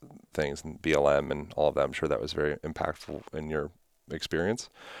of those things and BLM and all of that. I'm sure that was very impactful in your experience.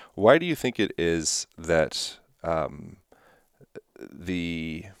 Why do you think it is that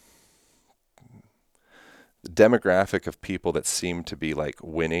the demographic of people that seem to be like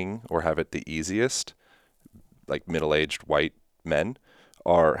winning or have it the easiest, like middle-aged white men,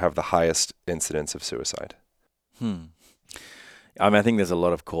 have the highest incidence of suicide? I mean, I think there's a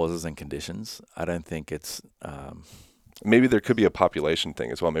lot of causes and conditions. I don't think it's. Maybe there could be a population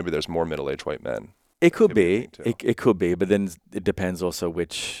thing as well. Maybe there's more middle-aged white men. It could Could be a be. thing, too. It could be, but then it depends also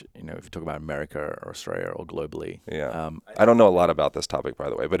which, if you talk about America or Australia or globally. Yeah. I don't know a lot about this topic, by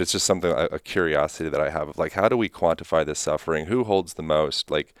the way, but it's just something, a curiosity that I have of like, how do we quantify this suffering? Who holds the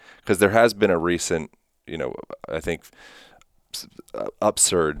most? Like, because there has been a recent, I think,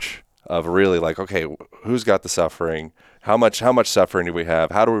 upsurge of really like, okay, who's got the suffering? How much suffering do we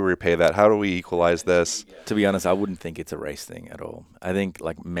have? How do we repay that? How do we equalize this? To be honest, I wouldn't think it's a race thing at all. I think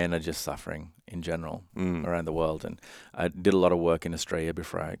like men are just suffering in general around the world. And I did a lot of work in Australia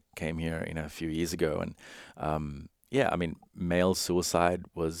before I came here, a few years ago. And yeah, I mean, male suicide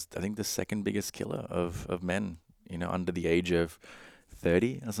was, I think, the second biggest killer of men, under the age of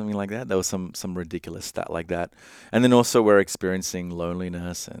 30 or something like that. There was some ridiculous stat like that. And then also we're experiencing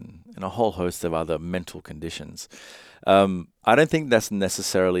loneliness and a whole host of other mental conditions. I don't think that's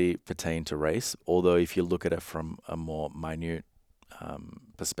necessarily pertain to race, although if you look at it from a more minute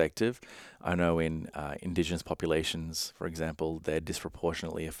perspective, I know in indigenous populations, for example, they're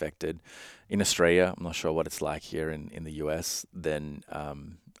disproportionately affected. In Australia, I'm not sure what it's like here in the US, than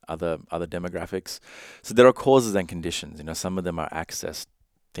other demographics. So there are causes and conditions. Some of them are access.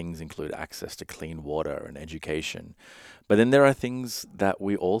 Things include access to clean water and education. But then there are things that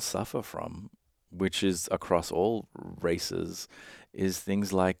we all suffer from, which is across all races, is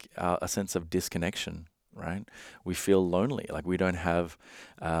things like a sense of disconnection, right? We feel lonely, like we don't have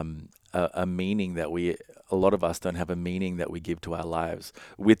a meaning a lot of us don't have a meaning that we give to our lives.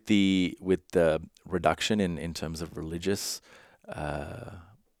 With the reduction in terms of religious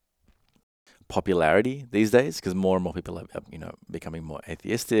popularity these days, because more and more people are becoming more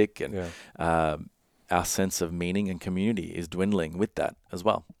atheistic, and our sense of meaning and community is dwindling with that as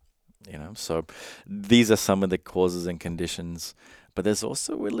well. So these are some of the causes and conditions. But there's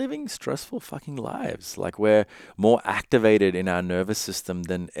also, we're living stressful fucking lives. Like we're more activated in our nervous system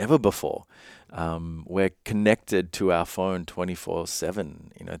than ever before. We're connected to our phone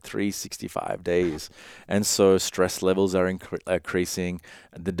 24/7, 365 days. And so stress levels are increasing.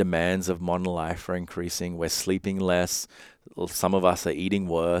 The demands of modern life are increasing. We're sleeping less. Some of us are eating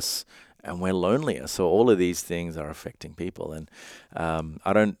worse, and we're lonelier. So all of these things are affecting people. And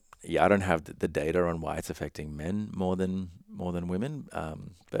I don't have the data on why it's affecting men more than women.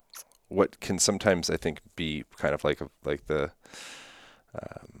 But What can sometimes, I think, be kind of like the,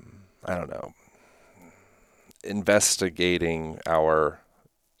 I don't know, investigating our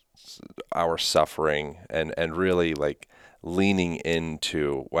suffering and really like leaning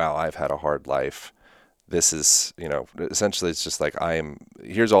into, wow, I've had a hard life. This is, essentially it's just like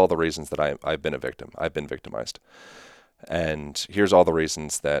here's all the reasons that I've been a victim. I've been victimized. And here's all the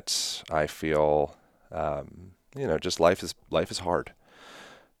reasons that I feel, just life is hard.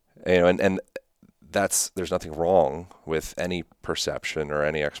 And there's nothing wrong with any perception or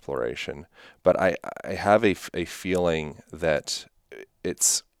any exploration, but I have a feeling that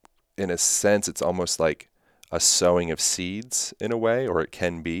it's, in a sense, it's almost like a sowing of seeds in a way, or it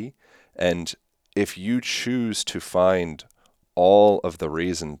can be. And if you choose to find all of the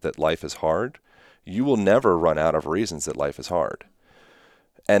reasons that life is hard, you will never run out of reasons that life is hard.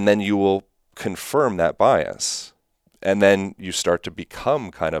 And then you will confirm that bias. And then you start to become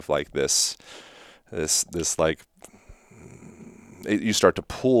kind of like this like, you start to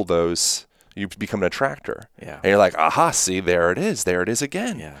pull those, you become an attractor. Yeah. And you're like, aha, see, there it is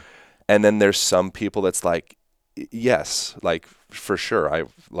again. Yeah. And then there's some people that's like, yes, like for sure,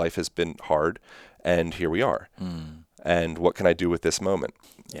 life has been hard, and here we are. And what can I do with this moment?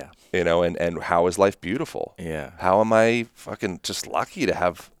 Yeah. You know, and how is life beautiful? Yeah. How am I fucking just lucky to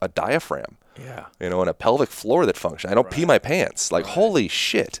have a diaphragm? Yeah. You know, and a pelvic floor that functions. I don't pee my pants. Like, holy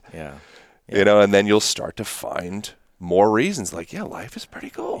shit. Yeah. You know, and then you'll start to find more reasons. Like, yeah, life is pretty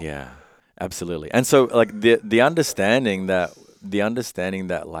cool. Yeah. Absolutely. And so, like, the understanding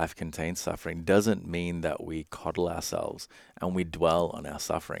that life contains suffering doesn't mean that we coddle ourselves and we dwell on our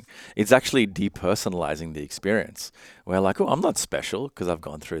suffering. It's actually depersonalizing the experience. We're like, oh, I'm not special because I've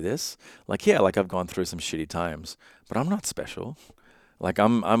gone through this. Like, yeah, like I've gone through some shitty times, but I'm not special. Like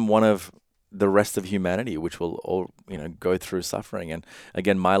I'm one of the rest of humanity, which will all, go through suffering. And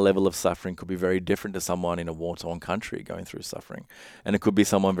again, my level of suffering could be very different to someone in a war-torn country going through suffering. And it could be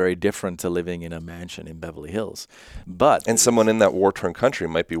someone very different to living in a mansion in Beverly Hills. And someone in that war-torn country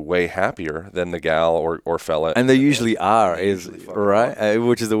might be way happier than the gal or fella. And they usually are, right?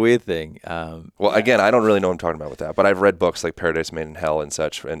 Which is the weird thing. Again, I don't really know what I'm talking about with that, but I've read books like Paradise Made in Hell and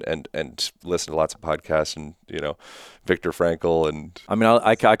such, and listened to lots of podcasts, and, Viktor Frankl. And I mean,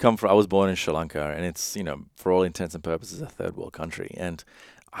 I was born in Sri Lanka, and it's, for all intents and purposes, a third world country. And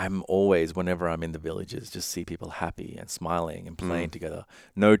I'm always, whenever I'm in the villages, just see people happy and smiling and playing together.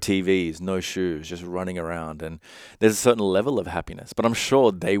 No TVs, no shoes, just running around. And there's a certain level of happiness. But I'm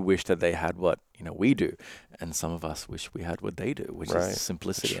sure they wish that they had what, we do. And some of us wish we had what they do, which is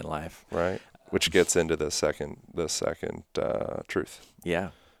simplicity in life. Right. Which gets into the second truth. Yeah.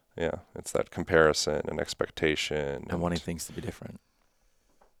 Yeah. It's that comparison and expectation. And wanting things to be different.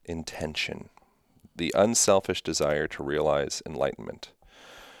 Intention. The unselfish desire to realize enlightenment.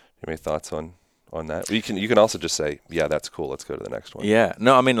 You have any thoughts on that? You can also just say, yeah, that's cool. Let's go to the next one. Yeah.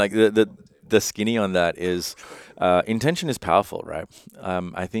 No, I mean, like the skinny on that is intention is powerful, right?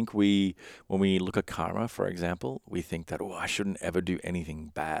 I think when we look at karma, for example, we think that, I shouldn't ever do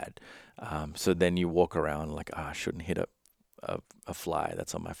anything bad. So then you walk around like, I shouldn't hit a fly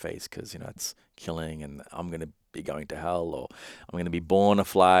that's on my face because, it's killing and I'm going to be going to hell, or I'm going to be born a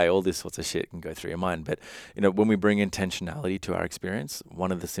fly. All this sorts of shit can go through your mind. But, when we bring intentionality to our experience,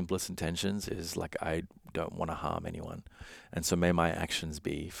 one of the simplest intentions is like, I don't want to harm anyone. And so may my actions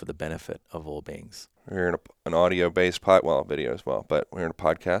be for the benefit of all beings. We're in an audio-based video as well, but we're in a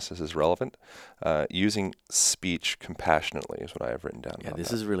podcast. This is relevant. Using speech compassionately is what I have written down. Yeah,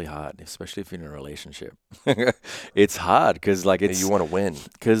 this is really hard, especially if you're in a relationship. It's hard because, like, you want to win.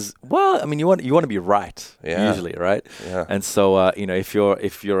 Because, I mean, you want to be right. Yeah. Usually, right? Yeah. And so, if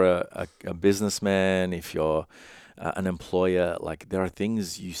you're a businessman, if you're an employer, like, there are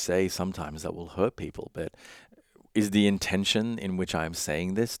things you say sometimes that will hurt people, but is the intention in which I'm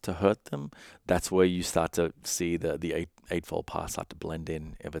saying this to hurt them? That's where you start to see the eightfold path start to blend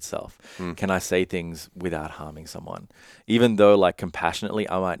in of itself. Can I say things without harming someone? Even though, like, compassionately,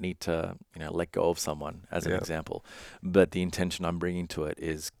 I might need to, let go of someone as an example. But the intention I'm bringing to it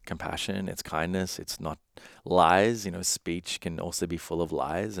is compassion, it's kindness, it's not lies. Speech can also be full of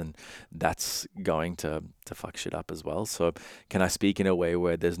lies, and that's going to fuck shit up as well. So can I speak in a way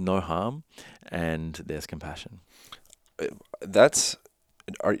where there's no harm and there's compassion?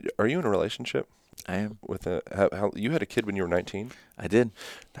 Are you in a relationship? I am. With how you had a kid when you were 19? I did.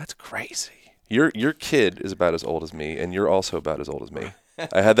 That's crazy. Your kid is about as old as me, and you're also about as old as me.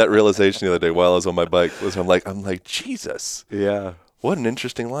 I had that realization the other day while I was on my bike. I'm like, Jesus. Yeah. What an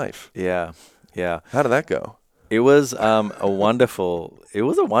interesting life. Yeah. Yeah. How did that go? It was a wonderful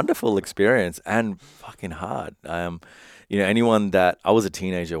experience and fucking hard. Anyone that I was a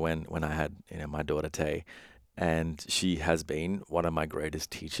teenager when I had my daughter Tay, and she has been one of my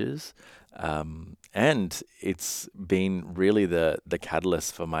greatest teachers. And it's been really the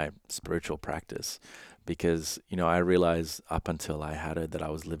catalyst for my spiritual practice, because, I realized up until I had her that I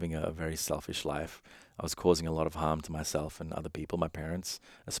was living a very selfish life. I was causing a lot of harm to myself and other people, my parents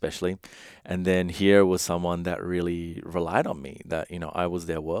especially. And then here was someone that really relied on me, that, I was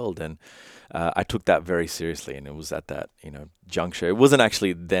their world. And I took that very seriously. And it was at that, juncture. It wasn't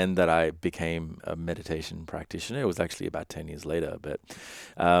actually then that I became a meditation practitioner. It was actually about 10 years later. But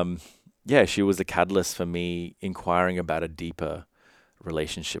she was the catalyst for me inquiring about a deeper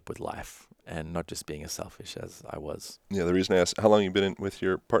relationship with life, and not just being as selfish as I was. Yeah, the reason I asked, how long you been in with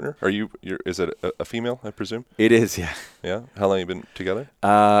your partner? Is it a female, I presume? It is, yeah. Yeah? How long you been together?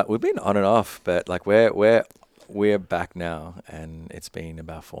 We've been on and off, but like we're we're back now, and it's been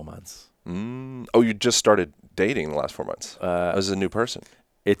about 4 months. Oh, you just started dating in the last 4 months. Uh, This is a new person.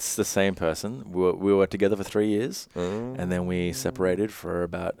 It's the same person. We were together for 3 years, and then we separated for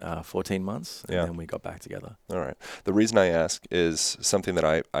about 14 months, and Yeah. then we got back together. All right. The reason I ask is something that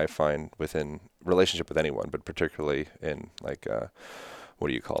I find within relationship with anyone, but particularly in like, what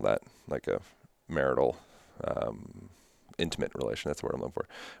do you call that? Like a marital, intimate relation. That's the word I'm looking for.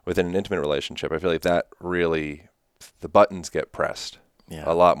 Within an intimate relationship, I feel like that really, the buttons get pressed Yeah.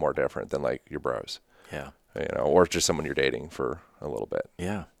 a lot more different than like your bros, Yeah. or just someone you're dating for a little bit.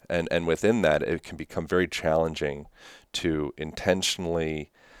 Yeah. And within that, it can become very challenging to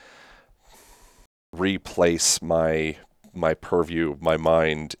intentionally replace my purview, my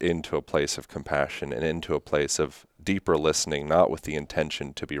mind into a place of compassion and into a place of deeper listening, not with the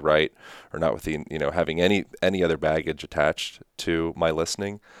intention to be right or not with the, having any other baggage attached to my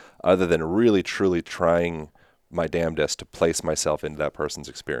listening, other than really truly trying my damnedest to place myself into that person's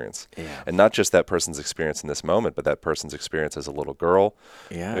experience. Yeah. And not just that person's experience in this moment, but that person's experience as a little girl,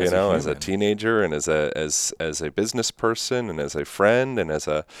 Yeah. as a teenager, and as a business person, and as a friend, and as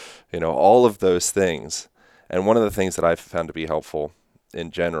a, all of those things. And one of the things that I've found to be helpful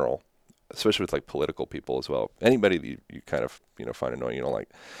in general, especially with like political people as well, anybody that you kind of, find annoying, you don't like,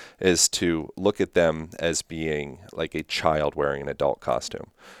 is to look at them as being like a child wearing an adult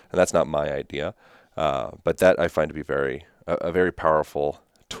costume. And that's not my idea. But that I find to be a very powerful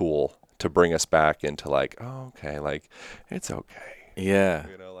tool to bring us back into like, oh, okay, like it's okay. Yeah.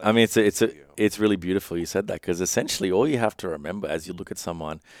 I mean, it's really beautiful you said that, because essentially all you have to remember as you look at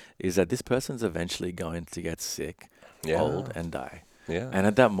someone is that this person's eventually going to get sick, old, and die. Yeah. And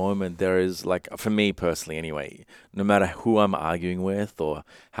at that moment, there is, like, for me personally anyway, no matter who I'm arguing with or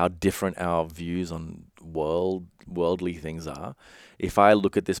how different our views on worldly things are, if I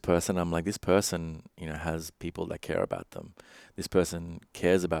look at this person, I'm like, this person, has people that care about them. This person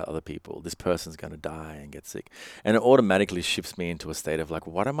cares about other people. This person's going to die and get sick. And it automatically shifts me into a state of like,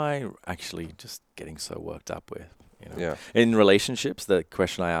 what am I actually just getting so worked up with? Yeah. In relationships, the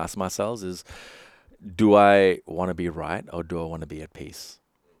question I ask myself is, do I want to be right or do I want to be at peace?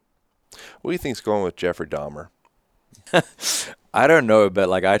 What do you think's going with Jeffrey Dahmer? I don't know, but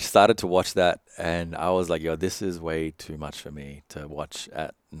like I started to watch that and I was like, yo, this is way too much for me to watch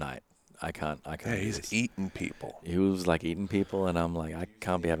at night. I can't. Yeah, he's eating people. He was like eating people, and I'm like, I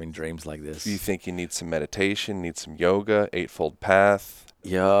can't be having dreams like this. Do you think you need some meditation, need some yoga, Eightfold Path?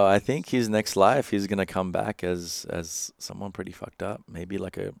 Yeah, I think his next life, he's gonna come back as someone pretty fucked up, maybe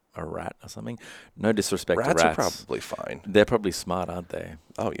like a rat or something. No disrespect to rats. Rats are probably fine. They're probably smart, aren't they?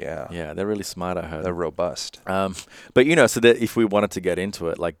 Oh yeah. Yeah, they're really smart. I heard. They're robust. But so that if we wanted to get into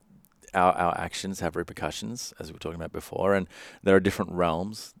it, like our actions have repercussions, as we were talking about before, and there are different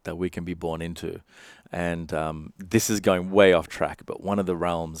realms that we can be born into. And this is going way off track, but one of the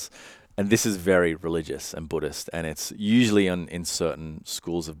realms, and this is very religious and Buddhist, and it's usually in certain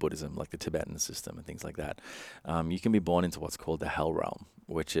schools of Buddhism, like the Tibetan system and things like that. You can be born into what's called the hell realm,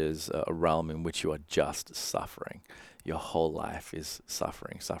 which is a realm in which you are just suffering. Your whole life is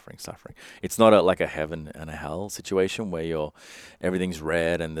suffering. It's not like a heaven and a hell situation where everything's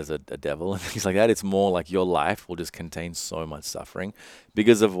red and there's a devil and things like that. It's more like your life will just contain so much suffering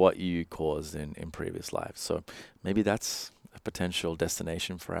because of what you caused in previous lives. So maybe that's a potential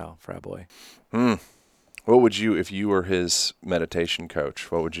destination for our boy. What would you, if you were his meditation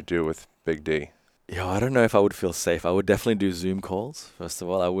coach, what would you do with Big D? Yeah, I don't know if I would feel safe. I would definitely do Zoom calls, first of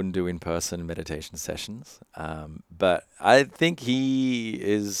all. I wouldn't do in-person meditation sessions. But I think he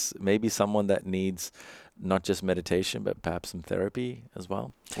is maybe someone that needs not just meditation, but perhaps some therapy as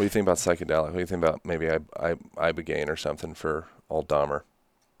well. What do you think about psychedelic? What do you think about maybe Ibogaine or something for old Dahmer?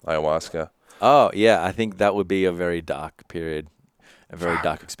 Ayahuasca? Oh, yeah. I think that would be a very dark period, a very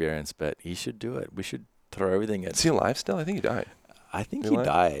dark experience. But he should do it. We should throw everything at... Is he alive still? I think he died. I think he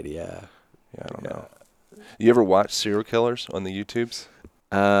died, yeah. Yeah, I don't know. You ever watch serial killers on the YouTubes?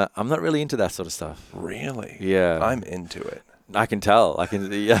 I'm not really into that sort of stuff. Really? Yeah. I'm into it. I can tell. I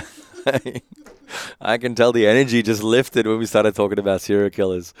can tell the energy just lifted when we started talking about serial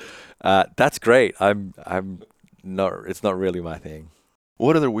killers. That's great. I'm not. It's not really my thing.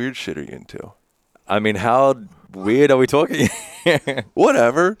 What other weird shit are you into? I mean, how weird are we talking?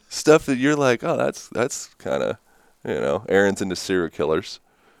 Whatever stuff that you're like, oh, that's kind of, Aaron's into serial killers.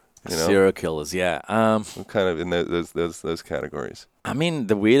 Serial killers, yeah. I'm kind of in those categories. I mean,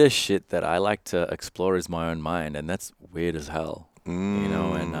 the weirdest shit that I like to explore is my own mind, and that's weird as hell.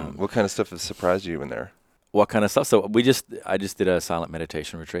 And what kind of stuff has surprised you in there? What kind of stuff? So I just did a silent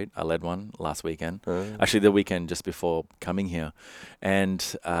meditation retreat. I led one last weekend. Actually, the weekend just before coming here,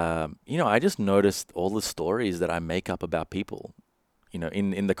 and I just noticed all the stories that I make up about people.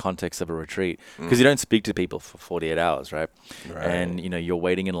 In the context of a retreat, because you don't speak to people for 48 hours, right? And you're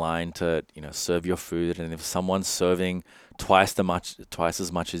waiting in line to serve your food, and if someone's serving twice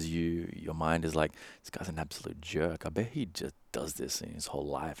as much as you, your mind is like, this guy's an absolute jerk. I bet he just does this in his whole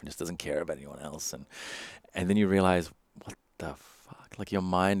life and just doesn't care about anyone else. And then you realize, what the fuck? Like, your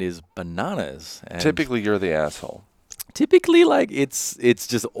mind is bananas. And typically, you're the asshole. Typically, like, it's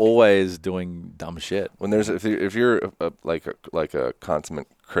just always doing dumb shit. When if you're like a consummate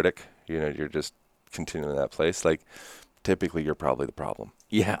critic, you're just continuing in that place. Like, typically, you're probably the problem.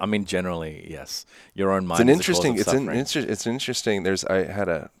 Yeah, I mean, generally, yes. Your own mind. It's interesting.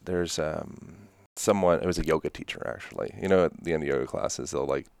 There's someone. It was a yoga teacher, actually. At the end of yoga classes, they'll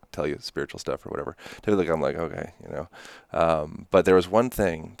like tell you spiritual stuff or whatever. Typically, I'm like, okay, But there was one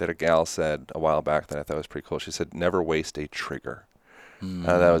thing that a gal said a while back that I thought was pretty cool. She said, "Never waste a trigger."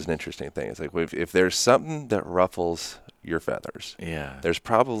 That was an interesting thing. It's like, if there's something that ruffles your feathers, there's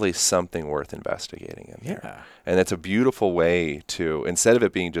probably something worth investigating in there. And it's a beautiful way to, instead of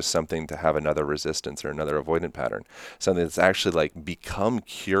it being just something to have another resistance or another avoidant pattern, something that's actually like become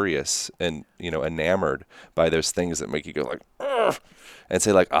curious and enamored by those things that make you go like, ugh, and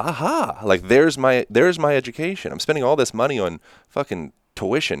say like, aha, like there's my education. I'm spending all this money on fucking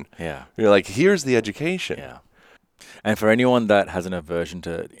tuition. You're like, here's the education. And for anyone that has an aversion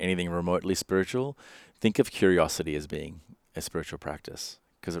to anything remotely spiritual, think of curiosity as being a spiritual practice,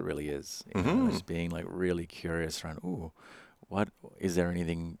 because it really is. Just being like really curious around, what is there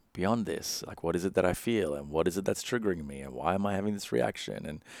anything beyond this? Like, what is it that I feel, and what is it that's triggering me, and why am I having this reaction,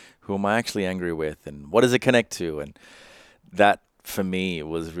 and who am I actually angry with, and what does it connect to? And that, for me,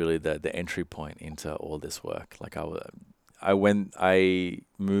 was really the entry point into all this work. Like, I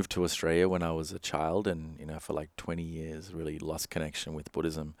moved to Australia when I was a child, and for like 20 years really lost connection with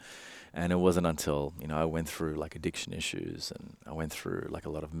Buddhism. And it wasn't until I went through like addiction issues, and I went through like a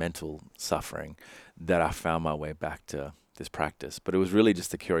lot of mental suffering, that I found my way back to this practice. But it was really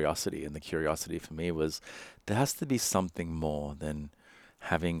just the curiosity, and the curiosity for me was, there has to be something more than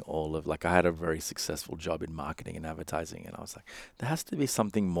having all of, like, I had a very successful job in marketing and advertising, and I was like, there has to be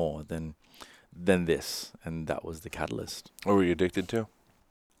something more than this. And that was the catalyst. What were you addicted to?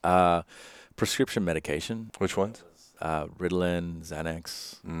 Prescription medication. Which ones? Ritalin,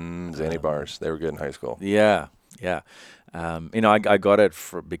 Xanax. Xanny bars. They were good in high school. Yeah. I got it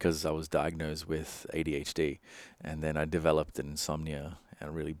because I was diagnosed with ADHD, and then I developed an insomnia, a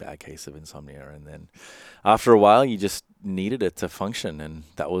really bad case of insomnia. And then after a while, you just needed it to function. And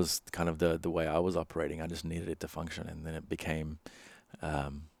that was kind of the way I was operating. I just needed it to function. And then it became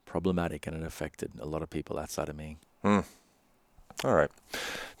problematic, and it affected a lot of people outside of me. All right.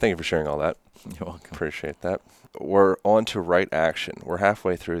 Thank you for sharing all that. You're welcome. Appreciate that. We're on to right action. We're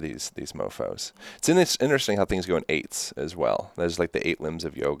halfway through these mofos. It's interesting how things go in eights as well. There's like the 8 limbs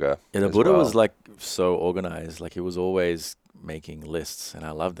of yoga. Yeah, the Buddha was like so organized. Like, he was always making lists, and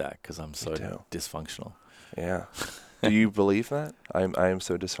I love that because I'm so dysfunctional. Yeah. Do you believe that? I am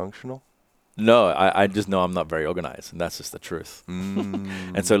so dysfunctional? No, I just know I'm not very organized, and that's just the truth.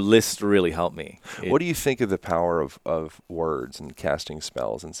 And so lists really help me. What do you think of the power of words and casting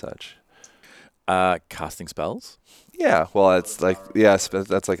spells and such? Casting spells? Yeah, well, it's like, yes,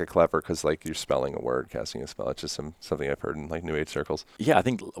 that's like a clever, because like you're spelling a word, casting a spell. It's just something I've heard in like New Age circles. Yeah, I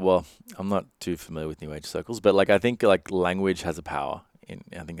think, well, I'm not too familiar with New Age circles, but like I think like language has a power.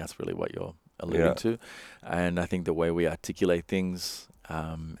 I think that's really what you're alluding to. And I think the way we articulate things,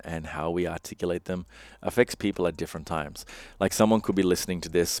 and how we articulate them, affects people at different times. Like, someone could be listening to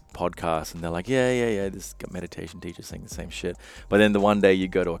this podcast and they're like, yeah, this meditation teacher saying the same shit. But then the one day you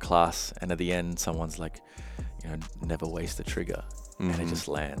go to a class, and at the end someone's like, never waste a trigger, and it just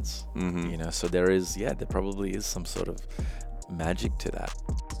lands. So there probably is some sort of magic to that.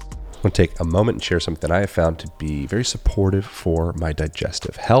 I'm going to take a moment and share something I have found to be very supportive for my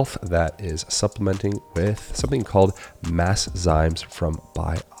digestive health. That is supplementing with something called Masszymes from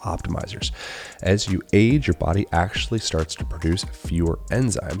Bioptimizers. As you age, your body actually starts to produce fewer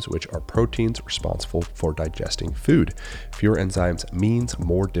enzymes, which are proteins responsible for digesting food. Fewer enzymes means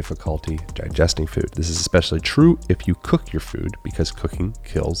more difficulty digesting food. This is especially true if you cook your food, because cooking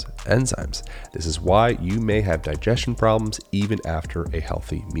kills enzymes. This is why you may have digestion problems even after a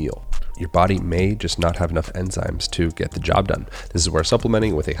healthy meal. your body may just not have enough enzymes to get the job done. This is where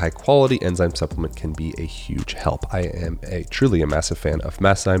supplementing with a high quality enzyme supplement can be a huge help. I am truly a massive fan of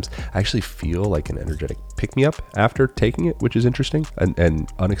Masszymes. I actually feel like an energetic pick-me-up after taking it, which is interesting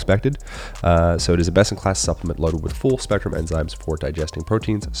and unexpected. So it is a best-in-class supplement loaded with full spectrum enzymes for digesting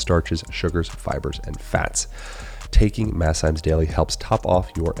proteins, starches, sugars, fibers, and fats. Taking Masszymes daily helps top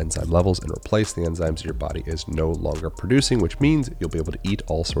off your enzyme levels and replace the enzymes your body is no longer producing, which means you'll be able to eat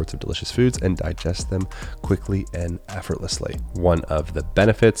all sorts of delicious foods and digest them quickly and effortlessly. One of the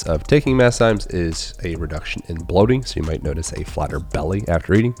benefits of taking Masszymes is a reduction in bloating, so you might notice a flatter belly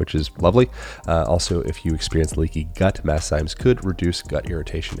after eating, which is lovely. Also, if you experience leaky gut, Masszymes could reduce gut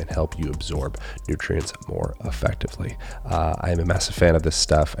irritation and help you absorb nutrients more effectively. I am a massive fan of this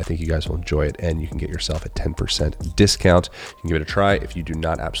stuff. I think you guys will enjoy it, and you can get yourself a 10% discount. You can give it a try. If you do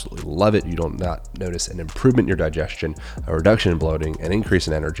not absolutely love it, you don't not notice an improvement in your digestion, a reduction in bloating, an increase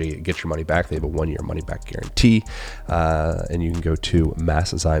in energy, get your money back. They have a 1-year money back guarantee. And you can go to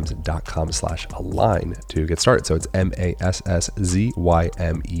masszymes.com/align to get started. So it's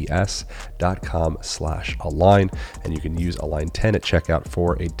masszymes.com/align. And you can use Align10 at checkout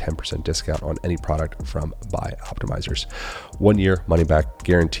for a 10% discount on any product from Bioptimizers. 1-year money back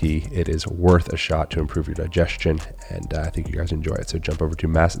guarantee. It is worth a shot to improve your digestion, and I think you guys enjoy it. So jump over to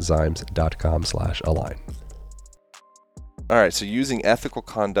masszymes.com/align. All right, so using ethical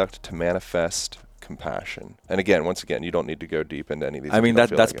conduct to manifest compassion. And again, once again, you don't need to go deep into any of these. I mean,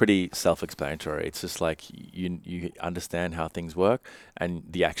 that's pretty self-explanatory. It's just like you understand how things work, and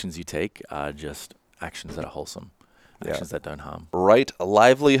the actions you take are just actions that are wholesome, actions that don't harm. Right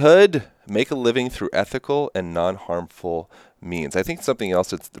livelihood, make a living through ethical and non-harmful means. I think something else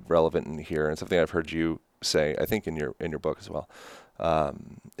that's relevant in here, and something I've heard you say, I think in your book as well,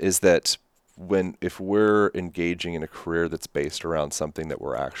 is that if we're engaging in a career that's based around something that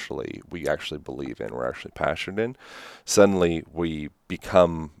we actually believe in, we're actually passionate in, suddenly we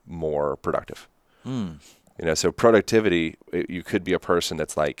become more productive. So productivity, you could be a person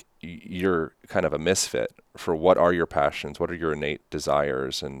that's like, you're kind of a misfit for what are your passions, what are your innate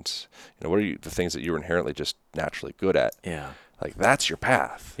desires, and what are the things that you're inherently just naturally good at. Yeah. Like, that's your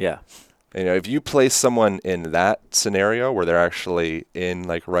path. Yeah. If you place someone in that scenario where they're actually in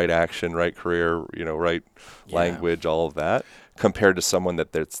like right action, right career, right language, all of that, compared to someone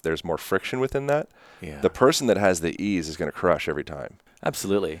that there's more friction within that, the person that has the ease is going to crush every time.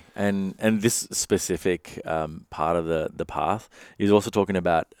 Absolutely. And this specific part of the path is also talking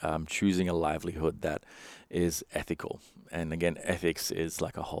about choosing a livelihood that is ethical. And again, ethics is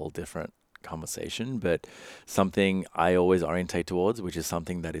like a whole different conversation, but something I always orientate towards, which is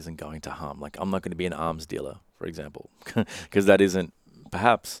something that isn't going to harm. Like, I'm not going to be an arms dealer, for example, because that isn't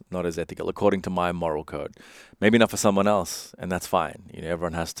perhaps not as ethical according to my moral code. Maybe not for someone else, and that's fine.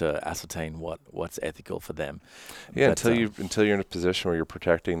 Everyone has to ascertain what's ethical for them. Yeah, until you're in a position where you're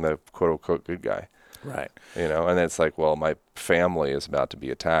protecting the quote unquote good guy. Right. And it's like, well, my family is about to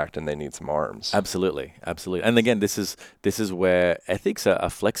be attacked and they need some arms. Absolutely. And again, this is where ethics are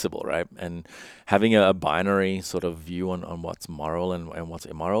flexible, right? And having a binary sort of view on what's moral and what's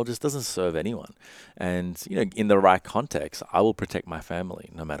immoral just doesn't serve anyone. And, in the right context, I will protect my family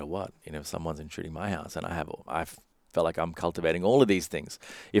no matter what. If someone's intruding my house, and I felt like I'm cultivating all of these things.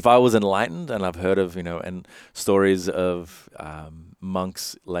 If I was enlightened, and I've heard of, and stories of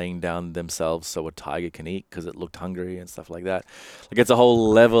monks laying down themselves so a tiger can eat because it looked hungry and stuff like that. Like, it's a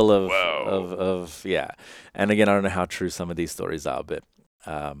whole level of yeah. And again, I don't know how true some of these stories are, but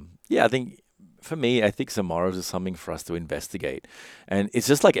I think for me, ethics and morals is something for us to investigate. And it's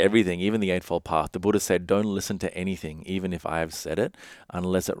just like everything, even the Eightfold Path. The Buddha said, don't listen to anything, even if I have said it,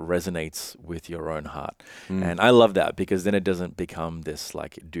 unless it resonates with your own heart. And I love that, because then it doesn't become this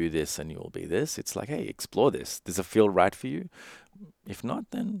like, do this and you will be this. It's like, hey, explore this. Does it feel right for you? If not,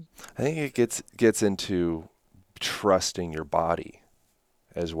 then... I think it gets into trusting your body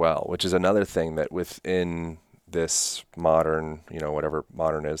as well, which is another thing that within this modern, whatever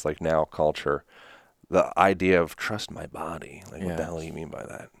modern is, like now culture, the idea of trust my body, like what the hell do you mean by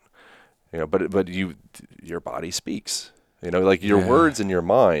that? But your body speaks, like your words in your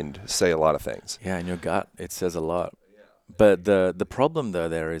mind say a lot of things. Yeah, in your gut, it says a lot. But the problem though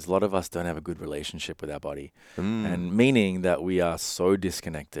there is a lot of us don't have a good relationship with our body, and meaning that we are so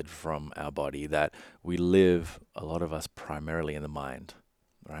disconnected from our body that we live, a lot of us, primarily in the mind.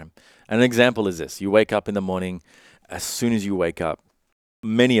 Right. An example is this. You wake up in the morning. As soon as you wake up,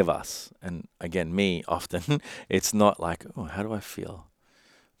 many of us, and again, me often, it's not like, oh, how do I feel?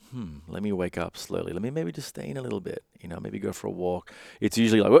 Let me wake up slowly. Let me maybe just stay in a little bit, maybe go for a walk. It's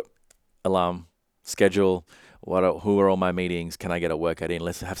usually like, whoop, alarm, schedule. Who are all my meetings? Can I get a workout in?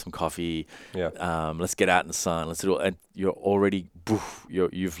 Let's have some coffee. Yeah. Let's get out in the sun. Let's do it. And you're already,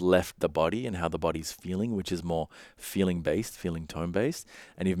 you've left the body and how the body's feeling, which is more feeling based, feeling tone based,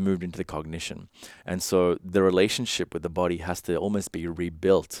 and you've moved into the cognition. And so the relationship with the body has to almost be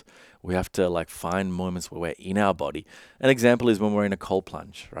rebuilt. We have to like find moments where we're in our body. An example is when we're in a cold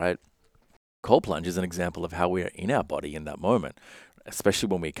plunge, right? Cold plunge is an example of how we are in our body in that moment, especially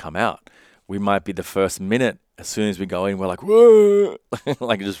when we come out. We might be the first minute, as soon as we go in, we're like, whoa,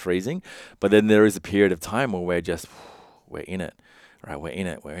 like just freezing. But then there is a period of time where we're in it, right? We're in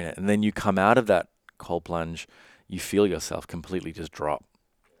it. And then you come out of that cold plunge, you feel yourself completely just drop,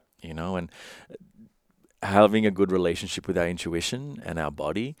 and having a good relationship with our intuition and our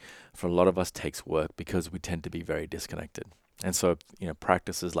body for a lot of us takes work because we tend to be very disconnected. And so,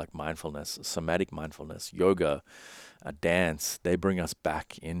 practices like mindfulness, somatic mindfulness, yoga, dance, they bring us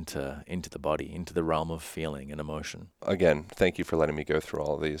back into the body, into the realm of feeling and emotion. Again, thank you for letting me go through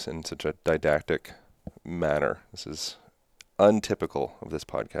all of these in such a didactic manner. This is untypical of this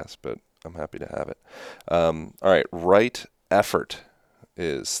podcast, but I'm happy to have it. All right, right effort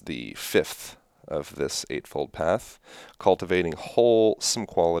is the fifth of this eightfold path, cultivating wholesome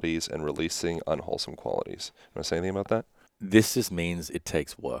qualities and releasing unwholesome qualities. You want to say anything about that? This just means it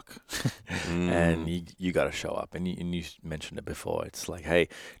takes work and you got to show up. And you mentioned it before. It's like, hey,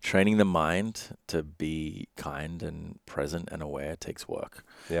 training the mind to be kind and present and aware takes work.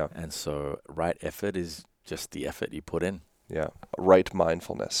 Yeah. And so right effort is just the effort you put in. Yeah. Right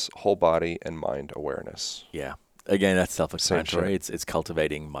mindfulness, whole body and mind awareness. Yeah. Again, that's self-explanatory. It's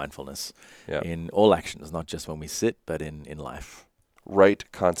cultivating mindfulness in all actions, not just when we sit, but in life.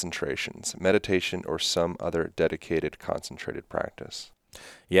 Right concentrations, meditation or some other dedicated concentrated practice.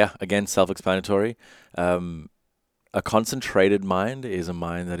 Yeah, again, self-explanatory. A concentrated mind is a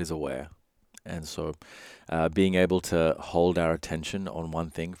mind that is aware. And so being able to hold our attention on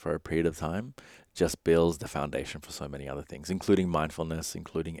one thing for a period of time just builds the foundation for so many other things, including mindfulness,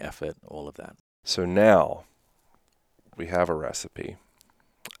 including effort, all of that. So now we have a recipe.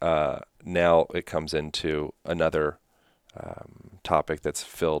 Now it comes into another topic that's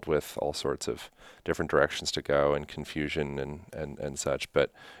filled with all sorts of different directions to go and confusion and such,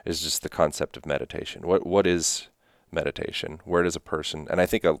 but it's just the concept of meditation. What is meditation? Where does a person, and I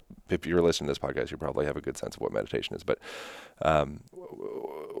think if you're listening to this podcast, you probably have a good sense of what meditation is, but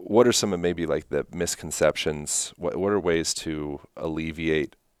what are some of maybe like the misconceptions? What are ways to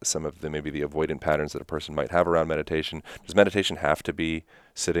alleviate some of the avoidant patterns that a person might have around meditation? Does meditation have to be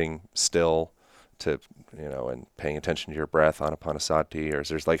sitting still to, and paying attention to your breath, anapanasati, or is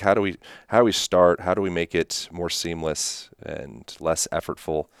there's like, how do we start? How do we make it more seamless and less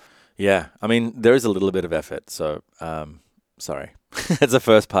effortful? Yeah, I mean, there is a little bit of effort. So, sorry, that's the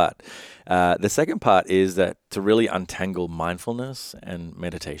first part. The second part is that to really untangle mindfulness and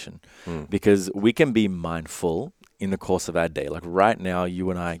meditation, because we can be mindful in the course of our day. Like right now, you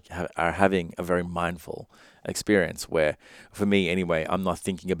and I are having a very mindful experience where, for me anyway, I'm not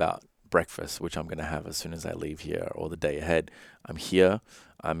thinking about breakfast, which I'm going to have as soon as I leave here, or the day ahead. I'm here,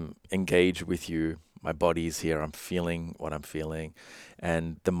 I'm engaged with you, my body is here, I'm feeling what I'm feeling,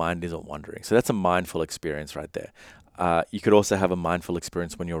 and the mind isn't wandering. So that's a mindful experience right there. You could also have a mindful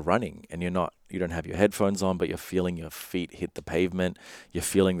experience when you're running and you don't have your headphones on, but you're feeling your feet hit the pavement, you're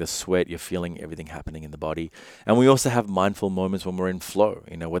feeling the sweat, you're feeling everything happening in the body. And we also have mindful moments when we're in flow,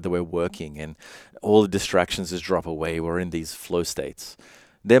 whether we're working and all the distractions just drop away, we're in these flow states.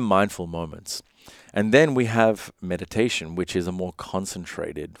 They're mindful moments. And then we have meditation, which is a more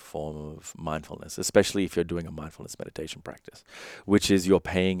concentrated form of mindfulness, especially if you're doing a mindfulness meditation practice, which is you're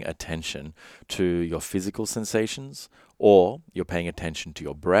paying attention to your physical sensations, or you're paying attention to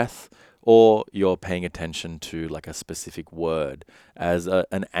your breath, or you're paying attention to like a specific word as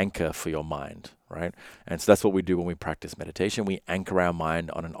an anchor for your mind, right? And so that's what we do when we practice meditation. We anchor our mind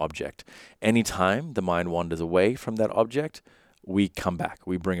on an object. Anytime the mind wanders away from that object, we come back,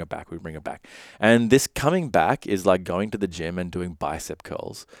 we bring it back. And this coming back is like going to the gym and doing bicep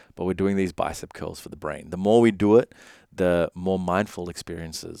curls, but we're doing these bicep curls for the brain. The more we do it, the more mindful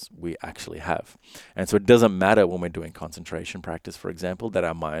experiences we actually have. And so it doesn't matter when we're doing concentration practice, for example, that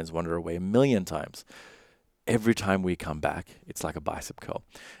our minds wander away 1,000,000 times. Every time we come back, it's like a bicep curl.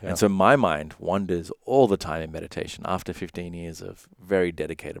 Yeah. And so my mind wanders all the time in meditation. After 15 years of very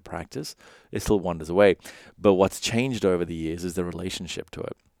dedicated practice, it still wanders away. But what's changed over the years is the relationship to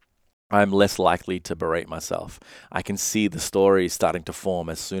it. I'm less likely to berate myself. I can see the story starting to form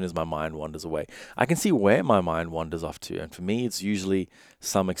as soon as my mind wanders away. I can see where my mind wanders off to. And for me, it's usually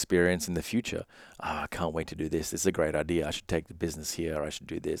some experience in the future. I can't wait to do this. This is a great idea. I should take the business here. I should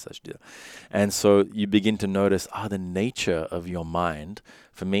do this. I should do that. And so you begin to notice, the nature of your mind,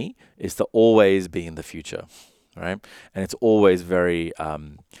 for me, is to always be in the future, right? And it's always very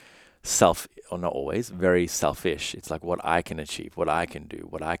not always, very selfish. It's like what I can achieve, what I can do,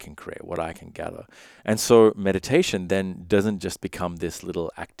 what I can create, what I can gather. And so meditation then doesn't just become this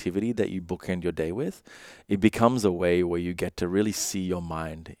little activity that you bookend your day with. It becomes a way where you get to really see your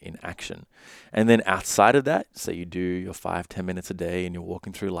mind in action. And then outside of that, say you do your 5-10 minutes a day and you're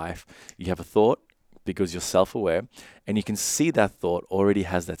walking through life, you have a thought because you're self-aware and you can see that thought already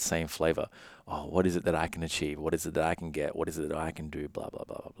has that same flavor. What is it that I can achieve? What is it that I can get? What is it that I can do? Blah, blah,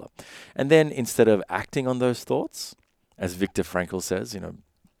 blah, blah, blah. And then instead of acting on those thoughts, as Viktor Frankl says,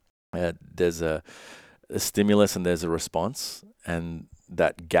 there's a stimulus and there's a response. And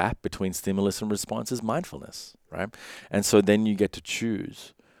that gap between stimulus and response is mindfulness, right? And so then you get to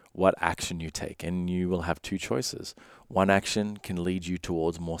choose what action you take. And you will have two choices. One action can lead you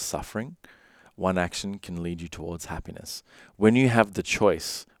towards more suffering. One action can lead you towards happiness. When you have the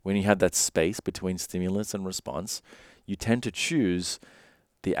choice, when you have that space between stimulus and response, you tend to choose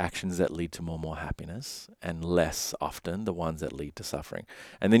the actions that lead to more happiness and less often the ones that lead to suffering.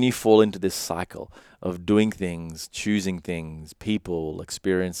 And then you fall into this cycle of doing things, choosing things, people,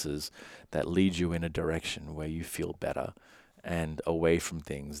 experiences that lead you in a direction where you feel better and away from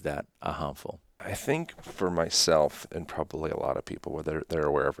things that are harmful. I think for myself and probably a lot of people, whether they're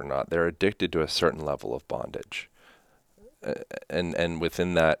aware of it or not, they're addicted to a certain level of bondage. And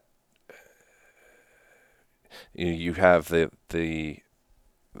within that, you have the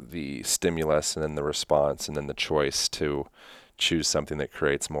stimulus and then the response and then the choice to choose something that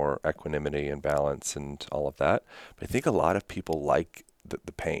creates more equanimity and balance and all of that. But I think a lot of people like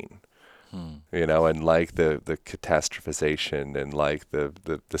the pain. And like the catastrophization and like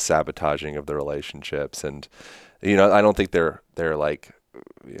the sabotaging of the relationships. And, I don't think they're like,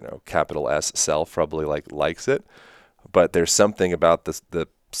 capital S self probably likes it, but there's something about the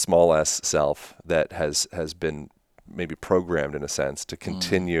small s self that has been maybe programmed in a sense to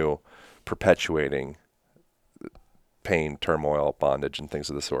continue perpetuating pain, turmoil, bondage, and things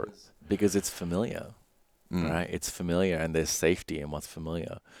of the sort. Because it's familiar. Right? It's familiar and there's safety in what's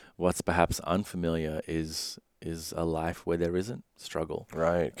familiar. What's perhaps unfamiliar is a life where there isn't struggle.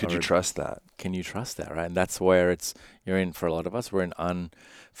 Right. Could you trust that? Can you trust that, right? And that's where for a lot of us, we're in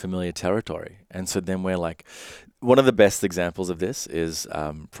unfamiliar territory. And so then we're like, one of the best examples of this is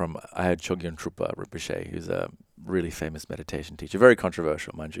I had Chogyam Trungpa Rinpoche, who's a really famous meditation teacher, very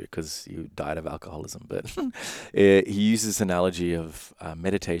controversial, mind you, because he died of alcoholism. But he uses this analogy of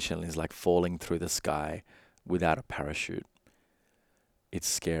meditation is like falling through the sky without a parachute. It's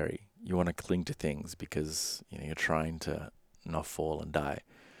scary. You want to cling to things because you're trying to not fall and die.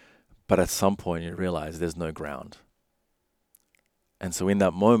 But at some point you realize there's no ground. And so in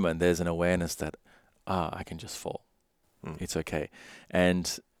that moment, there's an awareness that, I can just fall. It's okay.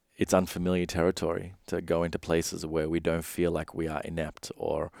 And it's unfamiliar territory to go into places where we don't feel like we are inept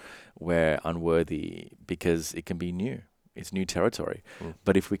or we're unworthy because it can be new. It's new territory.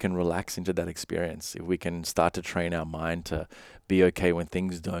 But if we can relax into that experience, if we can start to train our mind to be okay when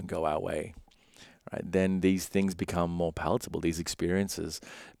things don't go our way, right, then these things become more palatable. These experiences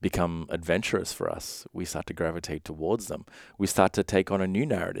become adventurous for us. We start to gravitate towards them. We start to take on a new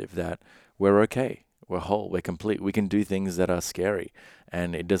narrative that we're okay, we're whole, we're complete. We can do things that are scary,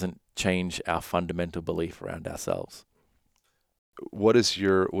 and it doesn't change our fundamental belief around ourselves. What is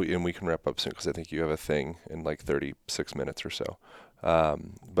and we can wrap up soon because I think you have a thing in like 36 minutes or so.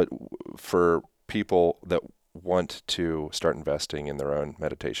 But for people that want to start investing in their own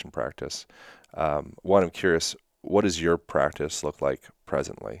meditation practice, one, I'm curious, what does your practice look like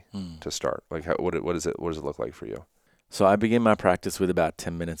presently to start? Like, what does it look like for you? So I begin my practice with about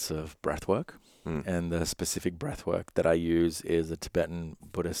 10 minutes of breath work. And the specific breath work that I use is a Tibetan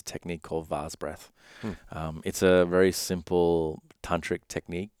Buddhist technique called vase breath. It's a very simple tantric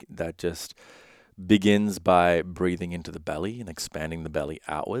technique that just begins by breathing into the belly and expanding the belly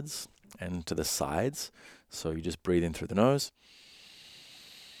outwards and to the sides. So you just breathe in through the nose.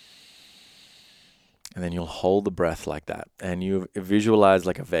 And then you'll hold the breath like that. And you visualize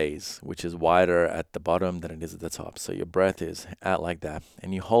like a vase, which is wider at the bottom than it is at the top. So your breath is out like that.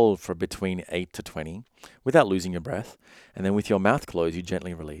 And you hold for between 8 to 20 without losing your breath. And then with your mouth closed, you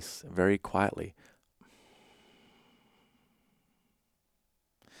gently release very quietly.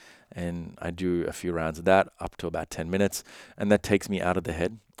 and I do a few rounds of that up to about 10 minutes, and that takes me out of the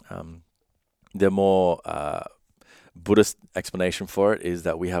head. The more Buddhist explanation for it is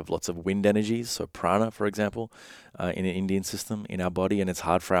that we have lots of wind energies, so prana, for example, in an Indian system in our body, and it's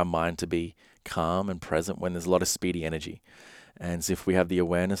hard for our mind to be calm and present when there's a lot of speedy energy. And so if we have the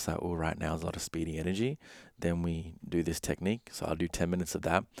awareness that, oh, right now there's a lot of speedy energy, then we do this technique. So I'll do 10 minutes of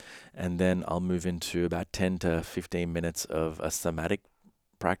that, and then I'll move into about 10 to 15 minutes of a somatic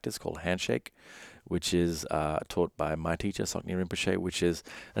practice called handshake, which is taught by my teacher, Sokni Rinpoche, which is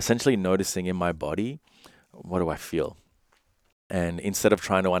essentially noticing in my body, what do I feel? And instead of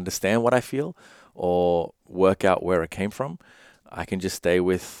trying to understand what I feel or work out where it came from, I can just stay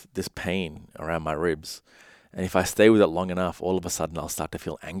with this pain around my ribs. And if I stay with it long enough, all of a sudden I'll start to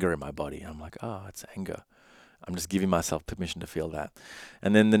feel anger in my body. And I'm like, oh, it's anger. I'm just giving myself permission to feel that.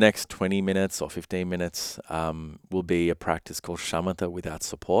 And then the next 20 minutes or 15 minutes will be a practice called shamatha without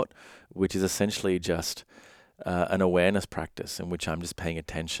support, which is essentially just an awareness practice in which I'm just paying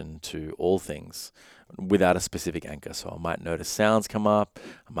attention to all things without a specific anchor. So I might notice sounds come up,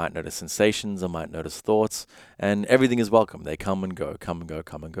 I might notice sensations, I might notice thoughts, and everything is welcome. They come and go, come and go,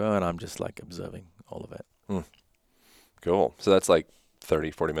 come and go, and I'm just like observing all of it. Cool. So that's like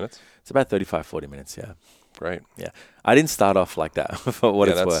 30, 40 minutes? It's about 35, 40 minutes, yeah. Great. Yeah. I didn't start off like that for what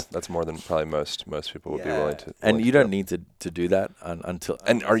it's worth. That's more than probably most people would be willing to. And you don't need to do that until...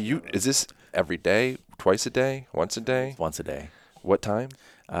 And is this every day, twice a day, once a day? Once a day. What time?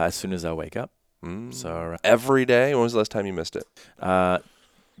 As soon as I wake up. So every day? When was the last time you missed it?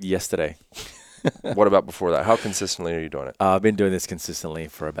 Yesterday. What about before that? How consistently are you doing it? I've been doing this consistently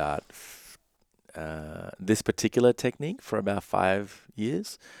for about this particular technique for about 5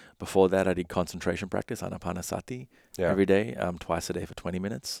 years. Before that, I did concentration practice, Anapanasati, every day, twice a day for 20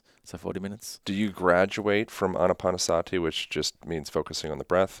 minutes, so 40 minutes. Do you graduate from Anapanasati, which just means focusing on the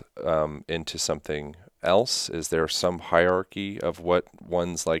breath, into something else? Is there some hierarchy of what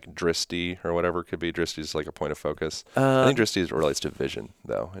one's like drishti or whatever could be? Drishti is like a point of focus. I think drishti relates to vision,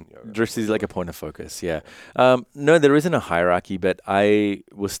 though. In yoga. Drishti is like a point of focus, yeah. No, there isn't a hierarchy, but I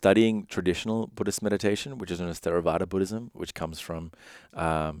was studying traditional Buddhist meditation, which is known as Theravada Buddhism, which comes from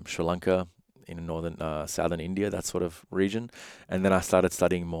Sri Lanka, in northern, southern India, that sort of region. And then I started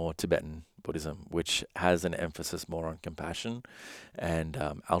studying more Tibetan Buddhism, which has an emphasis more on compassion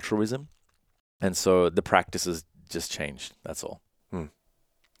and altruism. And so the practices just changed. That's all.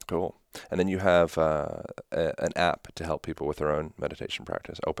 Cool. And then you have an app to help people with their own meditation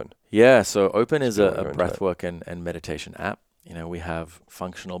practice, Open. Yeah. So Open is a breathwork and meditation app. You know, we have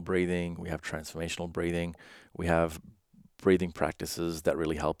functional breathing, we have transformational breathing, we have breathing practices that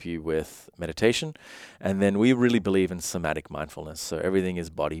really help you with meditation. And then we really believe in somatic mindfulness. So everything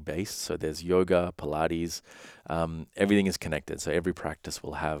is body-based. So there's yoga, Pilates, everything is connected. So every practice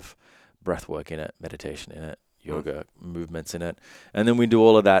will have breath work in it, meditation in it, yoga movements in it. And then we do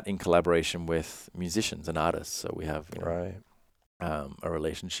all of that in collaboration with musicians and artists. So we have a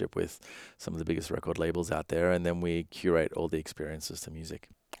relationship with some of the biggest record labels out there, and then we curate all the experiences to music.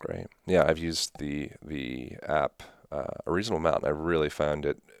 Great. Yeah, I've used the app a reasonable amount. I really found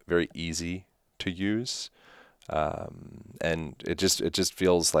it very easy to use, and it just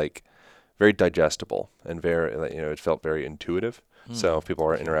feels like very digestible and very, it felt very intuitive. So if people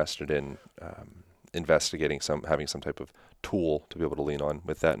are interested in investigating having some type of tool to be able to lean on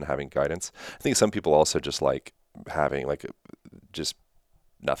with that and having guidance. I think some people also just like having just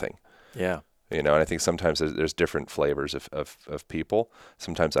nothing. Yeah. And I think sometimes there's different flavors of people.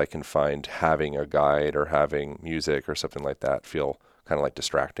 Sometimes I can find having a guide or having music or something like that feel kind of like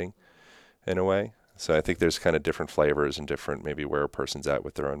distracting in a way. So I think there's kind of different flavors and different maybe where a person's at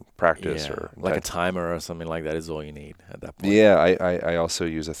with their own practice or like a timer or something like that is all you need at that point. Yeah, I also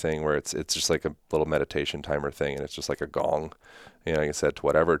use a thing where it's just like a little meditation timer thing, and it's just like a gong. Like I said, to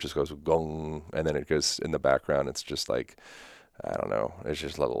whatever, it just goes gong, and then it goes in the background. It's just like, I don't know, it's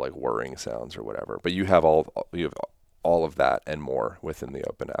just little like whirring sounds or whatever. But you have all of that and more within the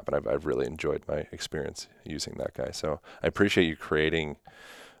Open app, and I've really enjoyed my experience using that guy. So I appreciate you creating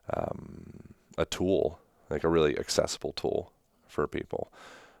a tool, like a really accessible tool for people.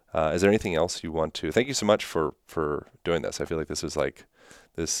 Is there anything else you want to? Thank you so much for doing this. I feel like this is like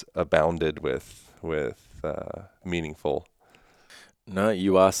this abounded with meaningful. No,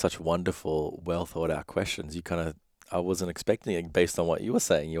 you ask such wonderful, well thought out questions. You kind of I wasn't expecting it based on what you were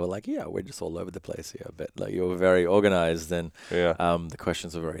saying. You were like, yeah, we're just all over the place here. But like you were very organized and the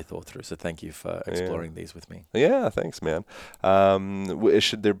questions were very thought through. So thank you for exploring these with me. Yeah, thanks, man.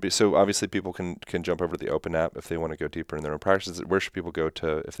 Should there be, so obviously people can jump over to the Open app if they want to go deeper in their own practices. Where should people go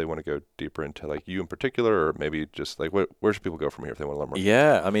to if they want to go deeper into like you in particular, or maybe just like where should people go from here if they want to learn more?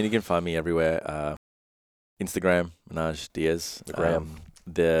 Yeah, I mean, you can find me everywhere. Instagram, Manoj Diaz.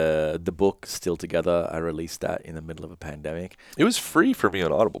 The book, Still Together, I released that in the middle of a pandemic. It was free for me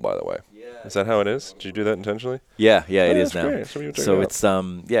on Audible, by the way. Yeah. Is that how it is? Did you do that intentionally? Yeah, it is now. Great. So it's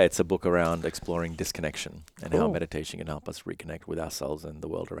a book around exploring disconnection and how meditation can help us reconnect with ourselves and the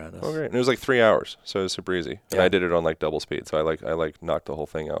world around us. Oh, great. And it was like 3 hours, so it was super easy. And I did it on like double speed, so I knocked the whole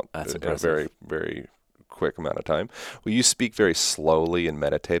thing out in a very, very quick amount of time. Well, you speak very slowly and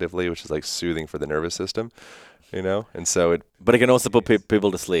meditatively, which is like soothing for the nervous system. And so but it can also put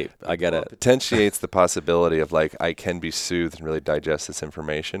people to sleep. I get it. Potentiates the possibility of like, I can be soothed and really digest this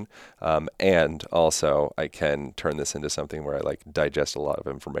information. And also I can turn this into something where I like digest a lot of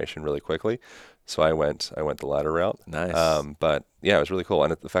information really quickly. So I went the latter route. Nice. But yeah, it was really cool.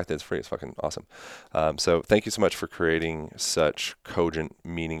 And the fact that it's free is fucking awesome. So thank you so much for creating such cogent,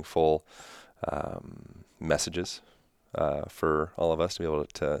 meaningful, messages, for all of us to be able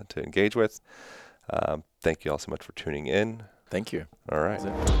to engage with. Thank you all so much for tuning in. Thank you. All right.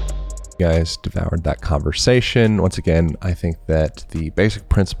 You guys devoured that conversation. Once again, I think that the basic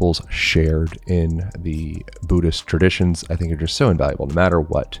principles shared in the Buddhist traditions, I think are just so invaluable, no matter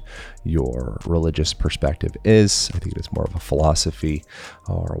what your religious perspective is. I think it is more of a philosophy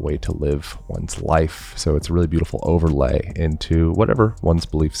or a way to live one's life. So it's a really beautiful overlay into whatever one's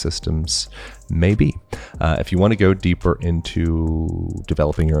belief systems may be. If you want to go deeper into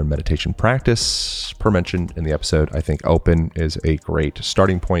developing your own meditation practice, per mentioned in the episode, I think Open is a great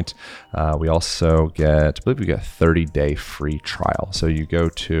starting point. We also I believe we get a 30-day free trial. So you go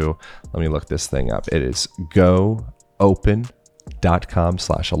to, let me look this thing up. It is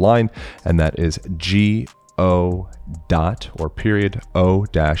goopen.com/align, and that is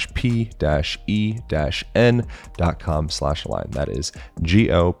go.o-p-e-n.com/align. That is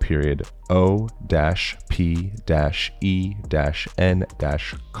go.o-p-e-n.com.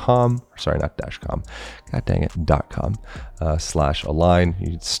 Sorry, not .com. God dang it, .com /align.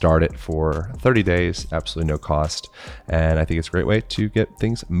 You start it for 30 days, absolutely no cost. And I think it's a great way to get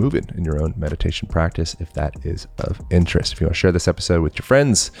things moving in your own meditation practice if that is of interest. If you want to share this episode with your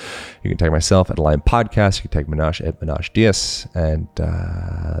friends, you can tag myself at Align Podcast. You can tag Manoj at Manoj Diaz. And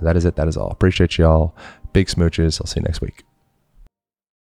that is it. That is all. Appreciate y'all. Big smooches. I'll see you next week.